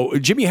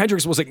 Jimi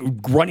Hendrix was like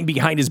running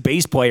behind his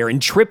bass player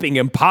and tripping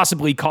him,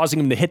 possibly causing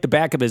him to hit the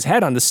back of his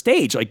head on the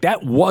stage. Like,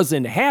 that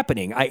wasn't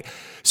happening.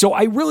 So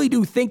I really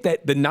do think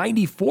that the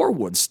 94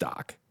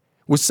 Woodstock,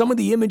 with some of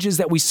the images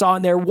that we saw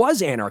in there,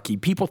 was anarchy,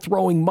 people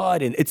throwing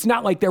mud. And it's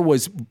not like there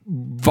was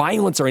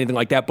violence or anything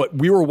like that, but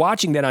we were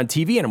watching that on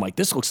TV and I'm like,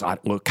 this looks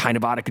kind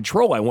of out of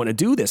control. I want to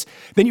do this.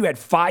 Then you had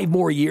 5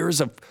 more years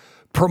of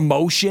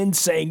promotion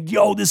saying,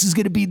 yo, this is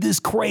going to be this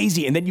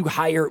crazy. And then you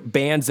hire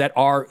bands that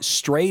are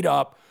straight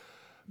up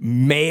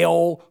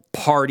male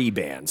party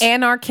bands.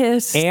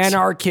 Anarchists.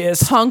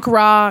 Punk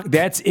rock.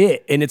 That's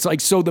it. And it's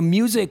like, so the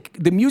music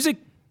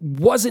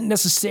wasn't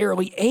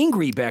necessarily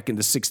angry back in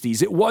the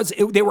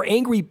 60s. They were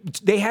angry.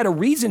 They had a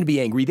reason to be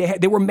angry.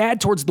 They were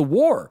mad towards the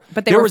war.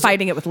 But they were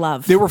fighting it with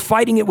love. They were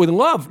fighting it with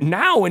love.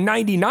 Now in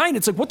 99,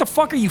 it's like, what the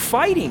fuck are you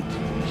fighting?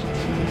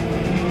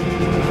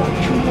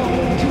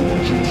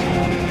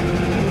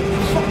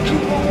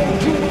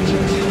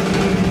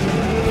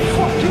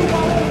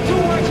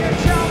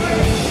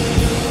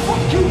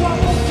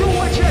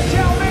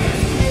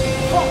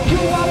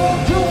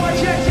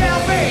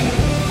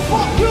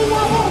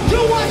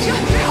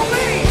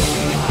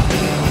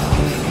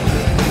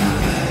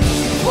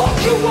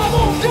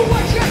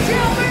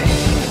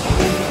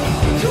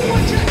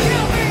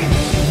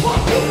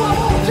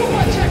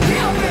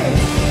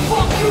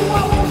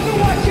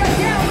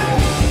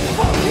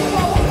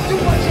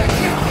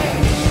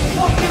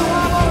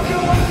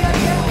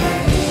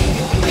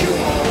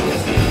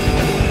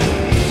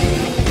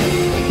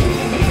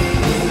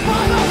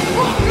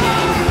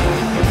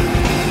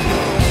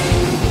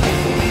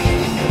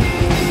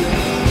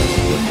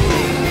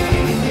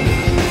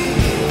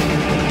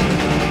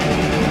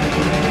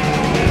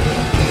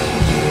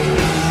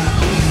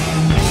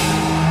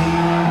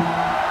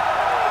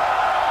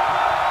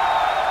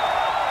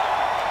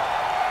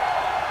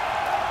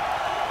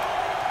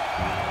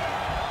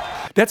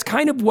 That's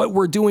kind of what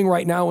we're doing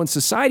right now in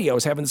society. I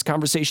was having this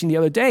conversation the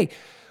other day.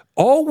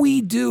 All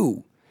we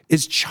do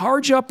is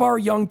charge up our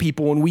young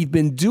people, and we've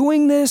been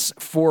doing this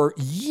for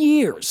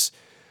years.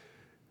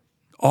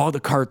 All the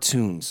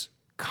cartoons,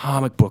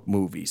 comic book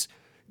movies,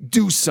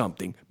 do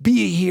something,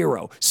 be a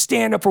hero,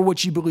 stand up for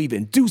what you believe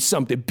in, do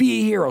something,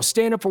 be a hero,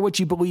 stand up for what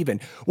you believe in.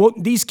 Well,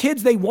 these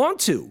kids, they want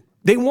to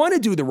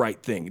do the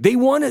right thing. They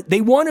want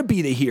to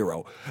be the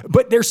hero,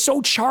 but they're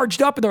so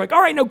charged up and they're like,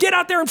 all right, now get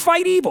out there and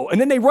fight evil. And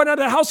then they run out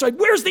of the house like,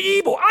 where's the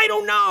evil? I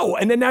don't know.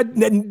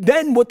 And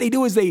then what they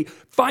do is they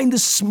find the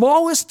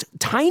smallest,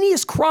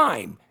 tiniest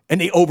crime and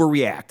they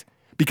overreact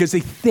because they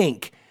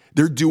think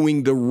they're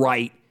doing the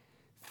right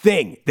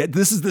thing. That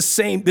this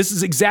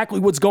is exactly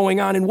what's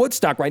going on in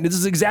Woodstock right now. This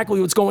is exactly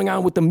what's going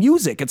on with the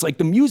music. It's like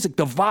the music,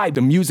 the vibe,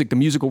 the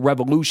musical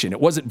revolution. It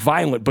wasn't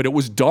violent, but it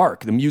was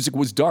dark. The music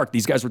was dark.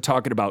 These guys were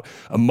talking about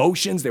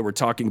emotions. They were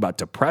talking about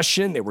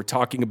depression. They were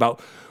talking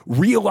about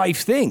real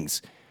life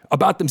things,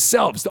 about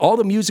themselves. All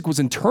the music was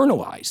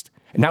internalized.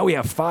 And now we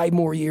have 5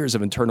 more years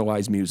of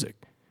internalized music.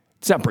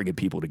 It's not bringing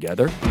people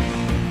together.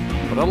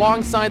 But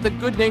alongside the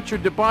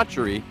good-natured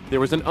debauchery, there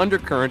was an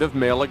undercurrent of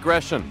male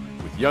aggression,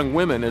 with young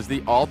women as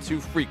the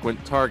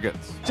all-too-frequent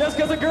targets. Just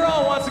because a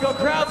girl wants to go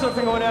crowd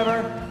surfing or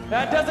whatever,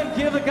 that doesn't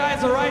give the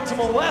guys the right to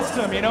molest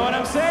them, you know what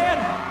I'm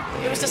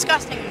saying? It was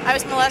disgusting. I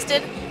was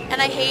molested, and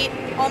I hate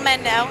all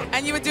men now.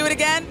 And you would do it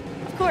again?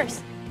 Of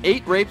course.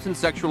 8 rapes and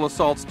sexual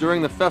assaults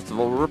during the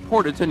festival were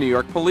reported to New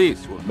York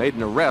police, who have made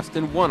an arrest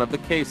in one of the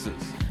cases.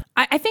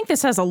 I think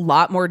this has a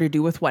lot more to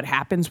do with what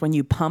happens when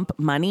you pump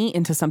money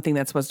into something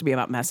that's supposed to be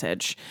about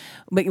message.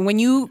 But when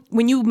you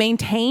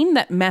maintain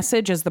that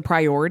message as the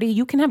priority,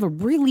 you can have a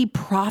really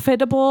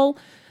profitable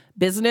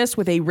business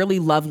with a really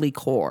lovely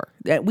core.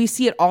 We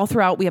see it all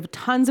throughout. We have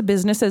tons of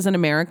businesses in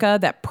America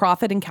that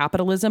profit in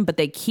capitalism, but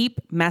they keep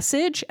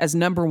message as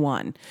number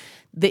one.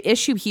 The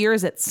issue here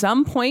is at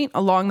some point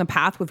along the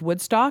path with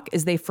Woodstock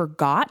is they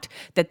forgot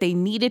that they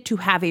needed to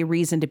have a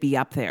reason to be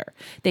up there.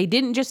 They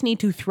didn't just need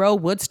to throw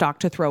Woodstock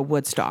to throw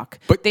Woodstock,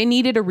 but they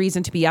needed a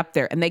reason to be up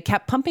there. And they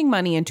kept pumping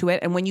money into it.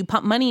 And when you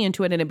pump money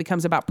into it and it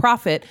becomes about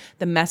profit,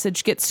 the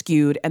message gets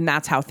skewed. And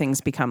that's how things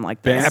become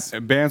like this.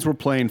 Bands were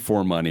playing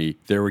for money.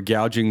 They were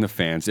gouging the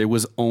fans. It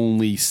was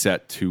only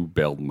set to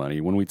build money.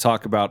 When we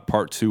talk about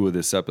part 2 of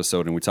this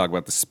episode and we talk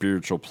about the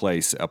spiritual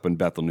place up in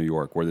Bethel, New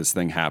York, where this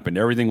thing happened,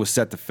 everything was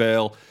set to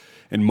fail.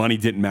 And money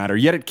didn't matter.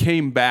 Yet it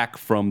came back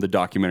from the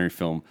documentary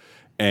film,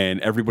 and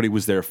everybody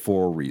was there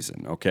for a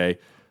reason, okay?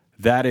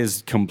 That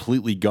is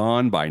completely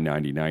gone by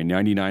 99.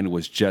 99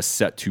 was just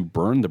set to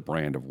burn the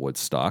brand of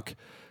Woodstock,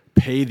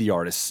 pay the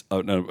artists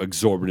an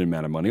exorbitant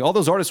amount of money. All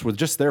those artists were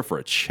just there for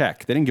a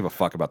check. They didn't give a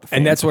fuck about the fans.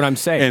 And that's what I'm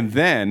saying.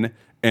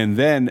 And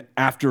then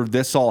after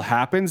this all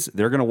happens,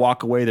 they're going to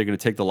walk away. They're going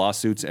to take the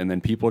lawsuits, and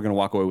then people are going to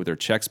walk away with their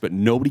checks, but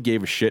nobody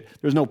gave a shit.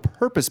 There's no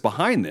purpose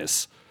behind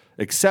this,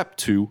 except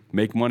to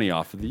make money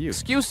off of the youth.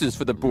 Excuses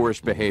for the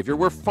boorish behavior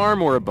were far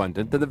more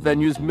abundant than the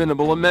venue's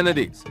minimal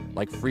amenities,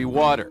 like free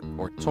water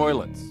or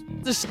toilets.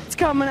 It's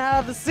coming out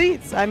of the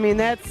seats. I mean,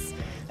 that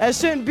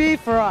shouldn't be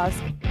for us.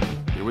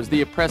 There was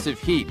the oppressive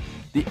heat,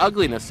 the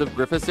ugliness of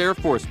Griffiths Air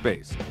Force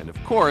Base, and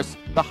of course,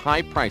 the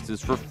high prices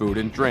for food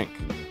and drink.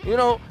 You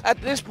know, at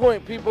this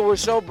point, people were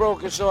so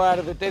broke and so out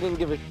of it, they didn't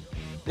give it.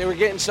 They were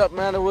getting something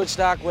out of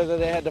Woodstock, whether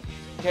they had to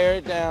tear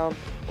it down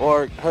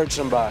or hurt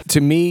somebody.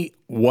 To me,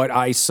 what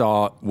I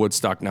saw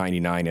Woodstock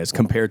 99 as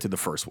compared to the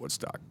first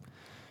Woodstock.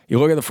 You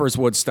look at the first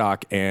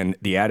Woodstock and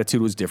the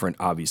attitude was different,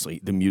 obviously.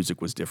 The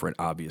music was different,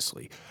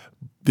 obviously.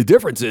 The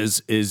difference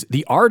is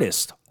the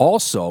artists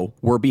also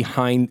were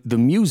behind the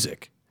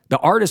music. The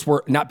artists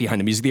were not behind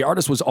the music. The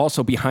artist was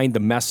also behind the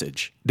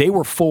message. They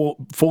were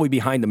fully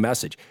behind the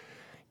message.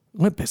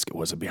 Limp Bizkit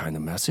wasn't behind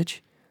the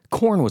message.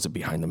 Korn wasn't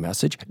behind the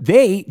message.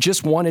 They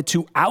just wanted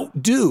to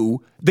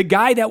outdo the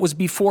guy that was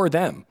before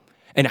them.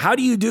 And how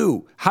do you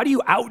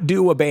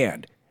outdo a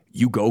band?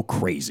 You go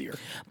crazier.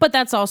 But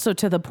that's also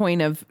to the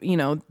point of,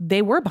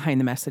 they were behind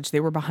the message. They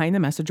were behind the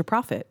message of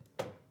profit.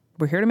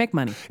 We're here to make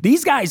money.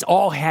 These guys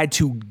all had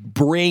to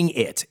bring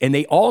it. And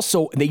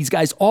these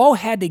guys all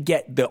had to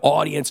get the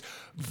audience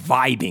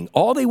vibing.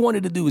 All they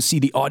wanted to do was see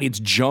the audience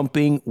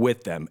jumping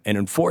with them. And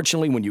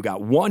unfortunately, when you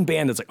got one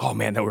band that's like, oh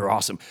man, that were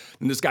awesome.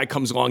 And this guy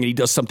comes along and he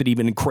does something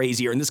even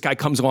crazier. And this guy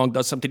comes along and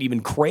does something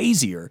even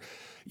crazier.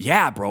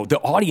 Yeah, bro, the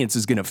audience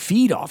is going to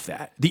feed off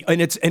that.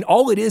 And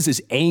all it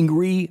is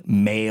angry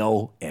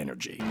male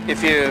energy.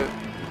 If you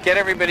get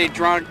everybody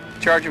drunk,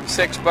 charge them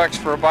 $6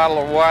 for a bottle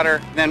of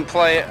water, then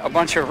play a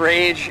bunch of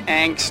rage,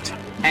 angst,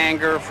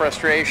 anger,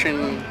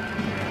 frustration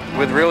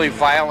with really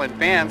violent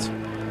bands,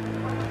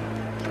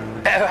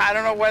 I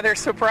don't know why they're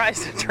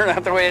surprised it turned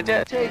out the way it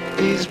did.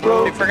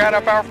 They forgot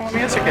how powerful the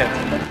music is.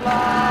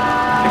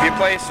 If you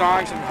play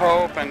songs of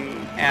hope and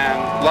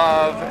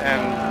love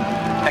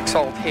and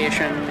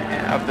exaltation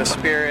of the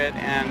spirit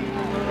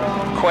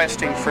and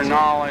questing for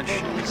knowledge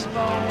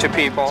to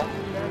people,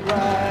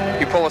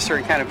 you pull a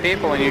certain kind of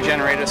people and you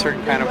generate a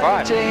certain kind of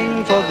vibe.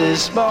 For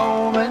this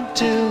moment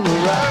to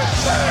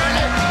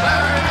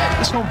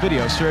This home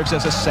video serves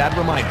as a sad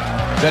reminder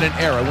that an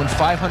era when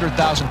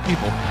 500,000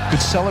 people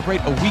could celebrate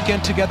a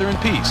weekend together in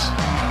peace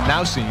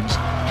now seems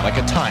like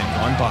a time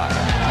gone by.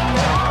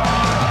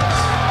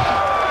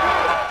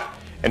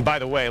 And by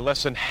the way,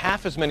 less than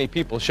half as many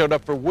people showed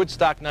up for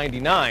Woodstock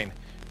 99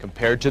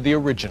 compared to the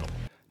original.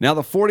 Now,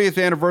 the 40th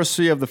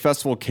anniversary of the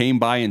festival came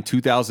by in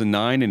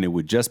 2009, and it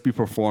would just be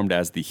performed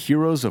as the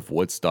Heroes of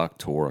Woodstock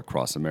tour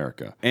across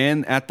America.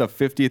 And at the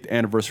 50th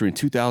anniversary in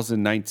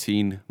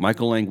 2019,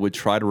 Michael Lang would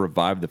try to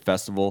revive the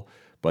festival,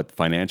 but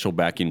financial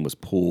backing was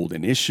pulled,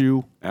 and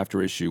issue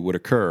after issue would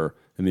occur,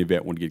 and the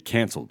event would get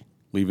canceled,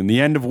 leaving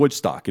the end of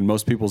Woodstock in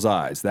most people's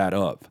eyes, that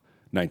of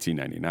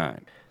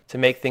 1999. To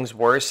make things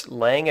worse,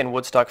 Lang and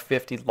Woodstock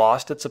 50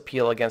 lost its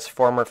appeal against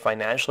former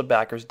financial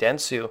backers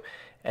Dentsu,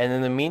 and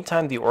in the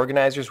meantime, the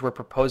organizers were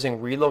proposing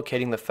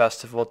relocating the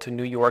festival to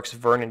New York's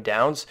Vernon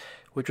Downs,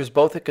 which was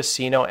both a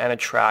casino and a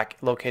track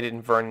located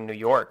in Vernon, New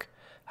York.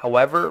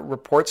 However,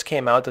 reports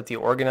came out that the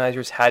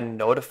organizers hadn't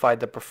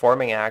notified the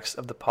performing acts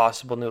of the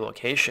possible new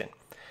location.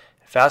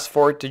 Fast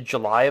forward to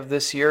July of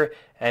this year,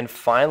 and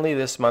finally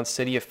this month,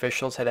 city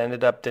officials had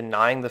ended up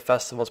denying the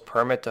festival's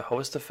permit to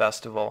host the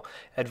festival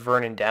at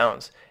Vernon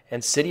Downs,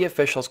 and city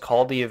officials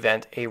called the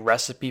event a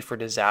recipe for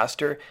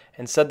disaster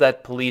and said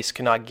that police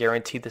cannot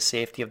guarantee the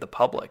safety of the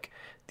public.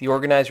 The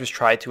organizers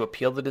tried to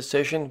appeal the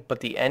decision,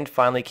 but the end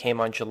finally came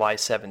on July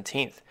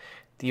 17th.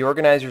 The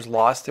organizers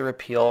lost their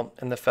appeal,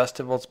 and the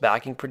festival's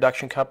backing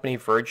production company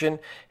Virgin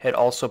had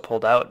also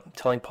pulled out,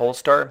 telling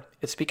Polestar,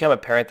 "It's become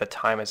apparent that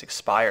time has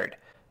expired."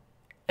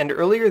 And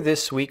earlier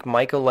this week,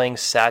 Michael Lang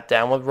sat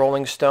down with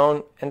Rolling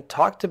Stone and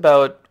talked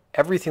about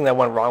everything that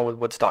went wrong with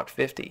Woodstock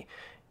 50.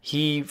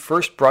 He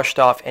first brushed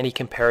off any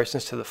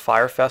comparisons to the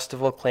Fyre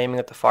Festival, claiming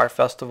that the Fyre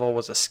Festival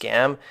was a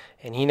scam,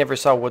 and he never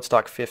saw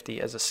Woodstock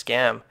 50 as a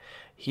scam.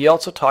 He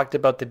also talked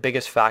about the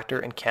biggest factor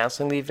in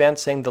canceling the event,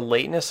 saying the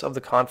lateness of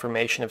the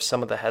confirmation of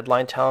some of the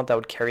headline talent that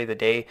would carry the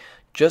day,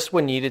 just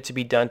what needed to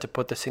be done to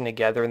put this thing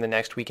together in the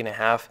next week and a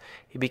half.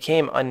 It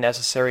became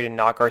unnecessary to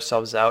knock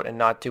ourselves out and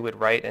not do it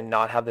right and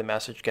not have the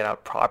message get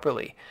out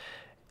properly.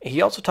 He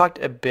also talked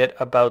a bit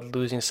about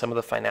losing some of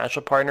the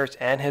financial partners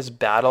and his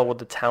battle with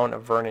the town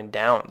of Vernon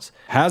Downs.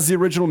 Has the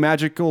original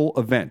magical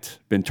event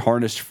been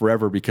tarnished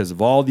forever because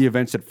of all the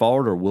events that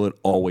followed, or will it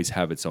always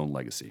have its own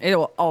legacy? It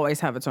will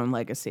always have its own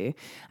legacy.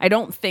 I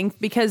don't think,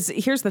 because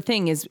here's the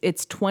thing, is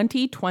it's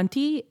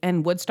 2020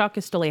 and Woodstock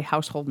is still a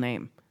household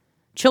name.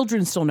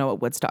 Children still know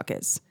what Woodstock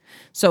is.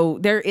 So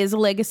there is a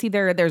legacy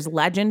there. There's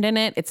legend in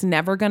it. It's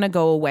never going to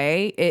go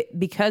away.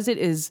 Because it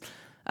is...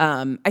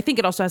 I think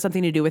it also has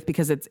something to do with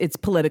because it's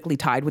politically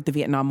tied with the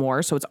Vietnam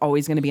War, so it's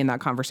always going to be in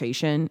that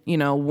conversation. You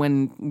know,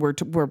 when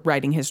we're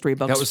writing history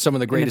books. That was some of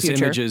the greatest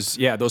images.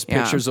 Yeah, those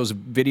pictures, those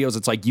videos.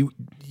 It's like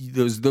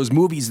those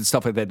movies and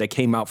stuff like that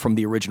came out from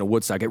the original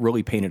Woodstock. It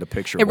really painted a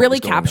picture. It really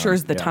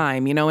captures the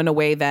time, you know, in a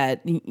way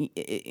that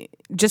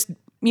just.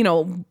 You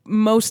know,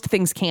 most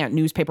things can't,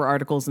 newspaper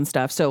articles and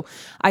stuff. So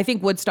I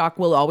think Woodstock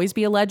will always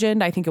be a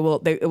legend. I think it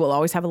will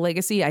always have a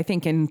legacy. I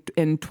think in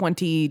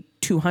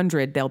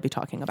 2200 they'll be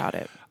talking about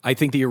it. I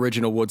think the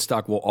original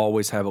Woodstock will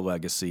always have a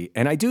legacy.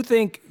 And I do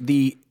think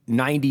the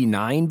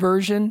 99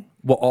 version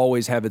will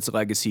always have its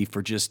legacy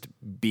for just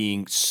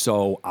being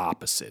so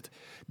opposite.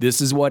 This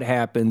is what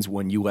happens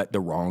when you let the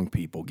wrong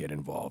people get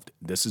involved.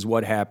 This is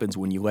what happens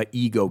when you let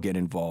ego get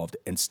involved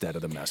instead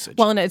of the message.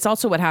 Well, and it's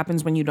also what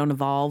happens when you don't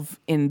evolve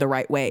in the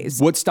right ways.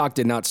 Woodstock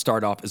did not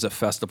start off as a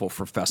festival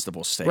for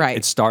festival's sake. Right.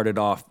 It started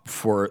off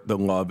for the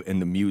love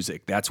and the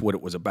music. That's what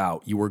it was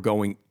about. You were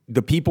going,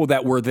 the people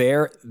that were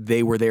there,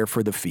 they were there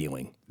for the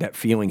feeling. That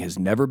feeling has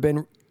never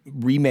been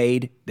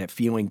remade. That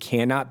feeling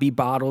cannot be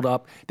bottled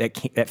up.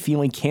 That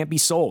feeling can't be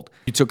sold.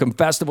 You took a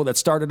festival that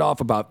started off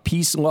about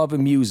peace, love,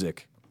 and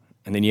music,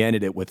 and then you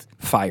ended it with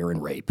fire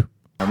and rape.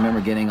 I remember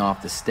getting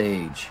off the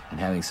stage and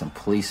having some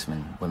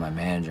policemen with my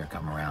manager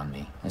come around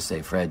me and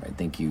say, "Fred, I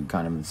think you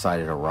kind of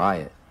incited a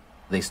riot."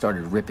 They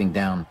started ripping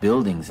down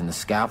buildings and the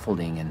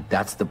scaffolding, and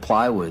that's the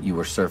plywood you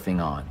were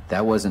surfing on.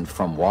 That wasn't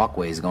from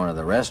walkways going to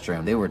the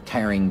restroom. They were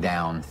tearing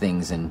down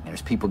things, and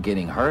there's people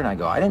getting hurt. And I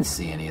go, I didn't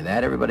see any of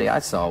that. Everybody I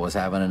saw was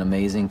having an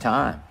amazing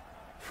time.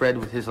 Fred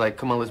with his like,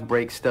 come on, let's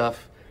break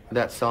stuff,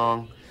 that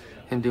song,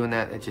 him doing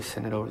that, it just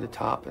sent it over the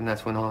top, and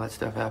that's when all that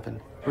stuff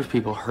happened. There was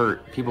people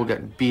hurt, people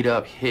got beat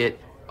up, hit,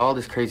 all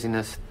this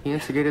craziness. He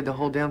instigated the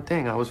whole damn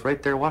thing. I was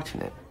right there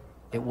watching it.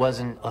 It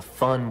wasn't a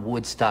fun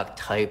Woodstock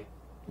type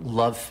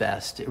love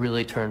fest. It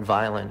really turned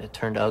violent. It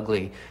turned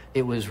ugly.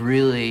 It was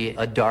really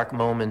a dark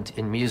moment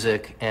in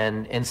music,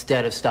 and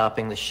instead of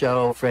stopping the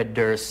show, Fred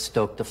Durst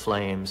stoked the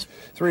flames.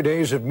 3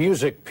 days of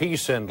music,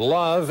 peace, and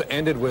love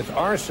ended with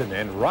arson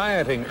and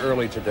rioting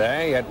early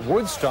today at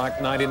Woodstock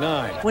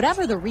 99.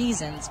 Whatever the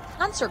reasons,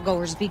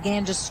 concertgoers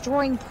began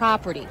destroying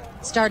property,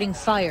 starting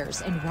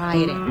fires and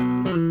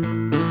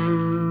rioting.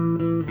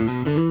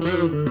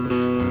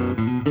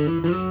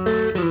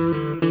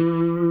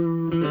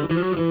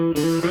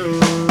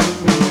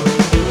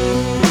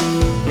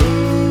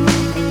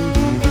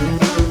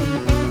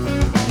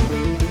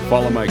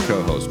 Follow my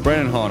co-host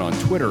Brandon Hahn on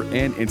Twitter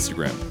and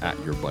Instagram at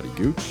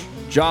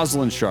YourBuddyGooch.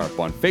 Jocelyn Sharp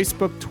on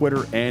Facebook,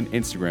 Twitter, and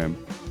Instagram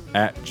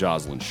at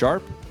Jocelyn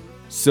Sharp.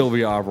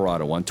 Sylvia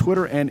Alvarado on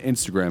Twitter and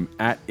Instagram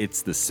at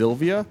It's the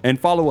Sylvia. And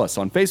follow us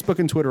on Facebook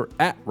and Twitter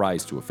at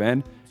Rise to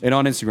Offend, and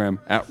on Instagram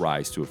at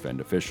Rise to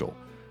Offend Official.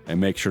 And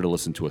make sure to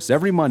listen to us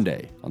every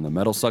Monday on the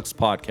Metal Sucks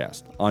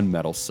podcast on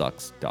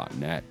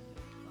metalsucks.net.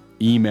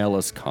 Email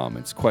us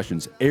comments,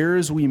 questions,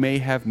 errors we may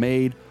have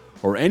made,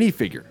 or any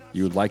figure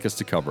you would like us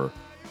to cover,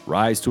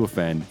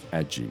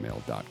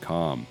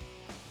 risetooffend@gmail.com.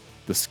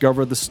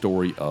 Discover the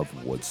story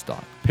of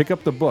Woodstock. Pick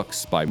up the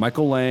books by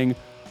Michael Lang,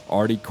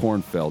 Artie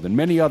Kornfeld, and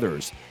many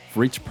others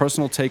for each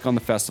personal take on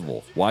the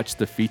festival. Watch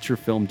the feature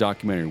film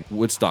documentary,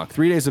 Woodstock,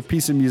 3 Days of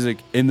Peace and Music,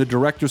 in the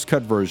director's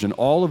cut version,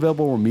 all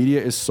available where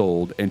media is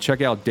sold, and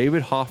check out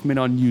David Hoffman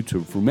on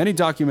YouTube for many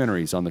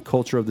documentaries on the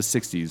culture of the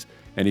 60s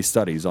and his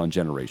studies on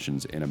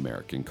generations in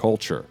American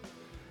culture.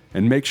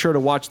 And make sure to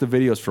watch the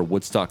videos for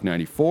Woodstock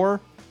 94,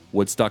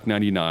 Woodstock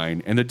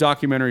 99, and the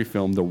documentary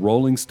film The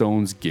Rolling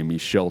Stones' Gimme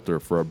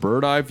Shelter for a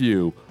bird's-eye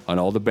view on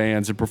all the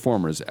bands and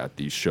performers at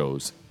these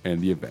shows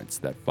and the events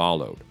that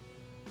followed.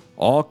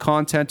 All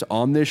content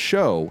on this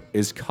show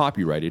is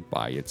copyrighted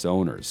by its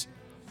owners.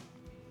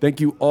 Thank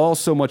you all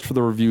so much for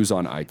the reviews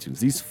on iTunes.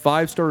 These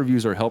 5-star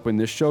reviews are helping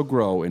this show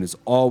grow and is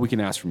all we can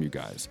ask from you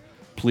guys.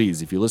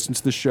 Please, if you listen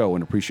to the show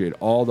and appreciate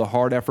all the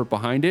hard effort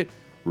behind it,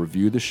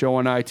 review the show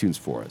on iTunes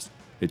for us.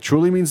 It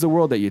truly means the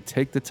world that you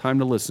take the time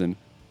to listen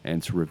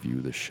and to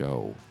review the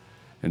show.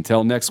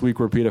 Until next week,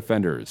 repeat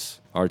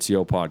offenders,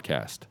 RTO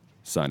Podcast,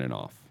 signing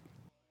off.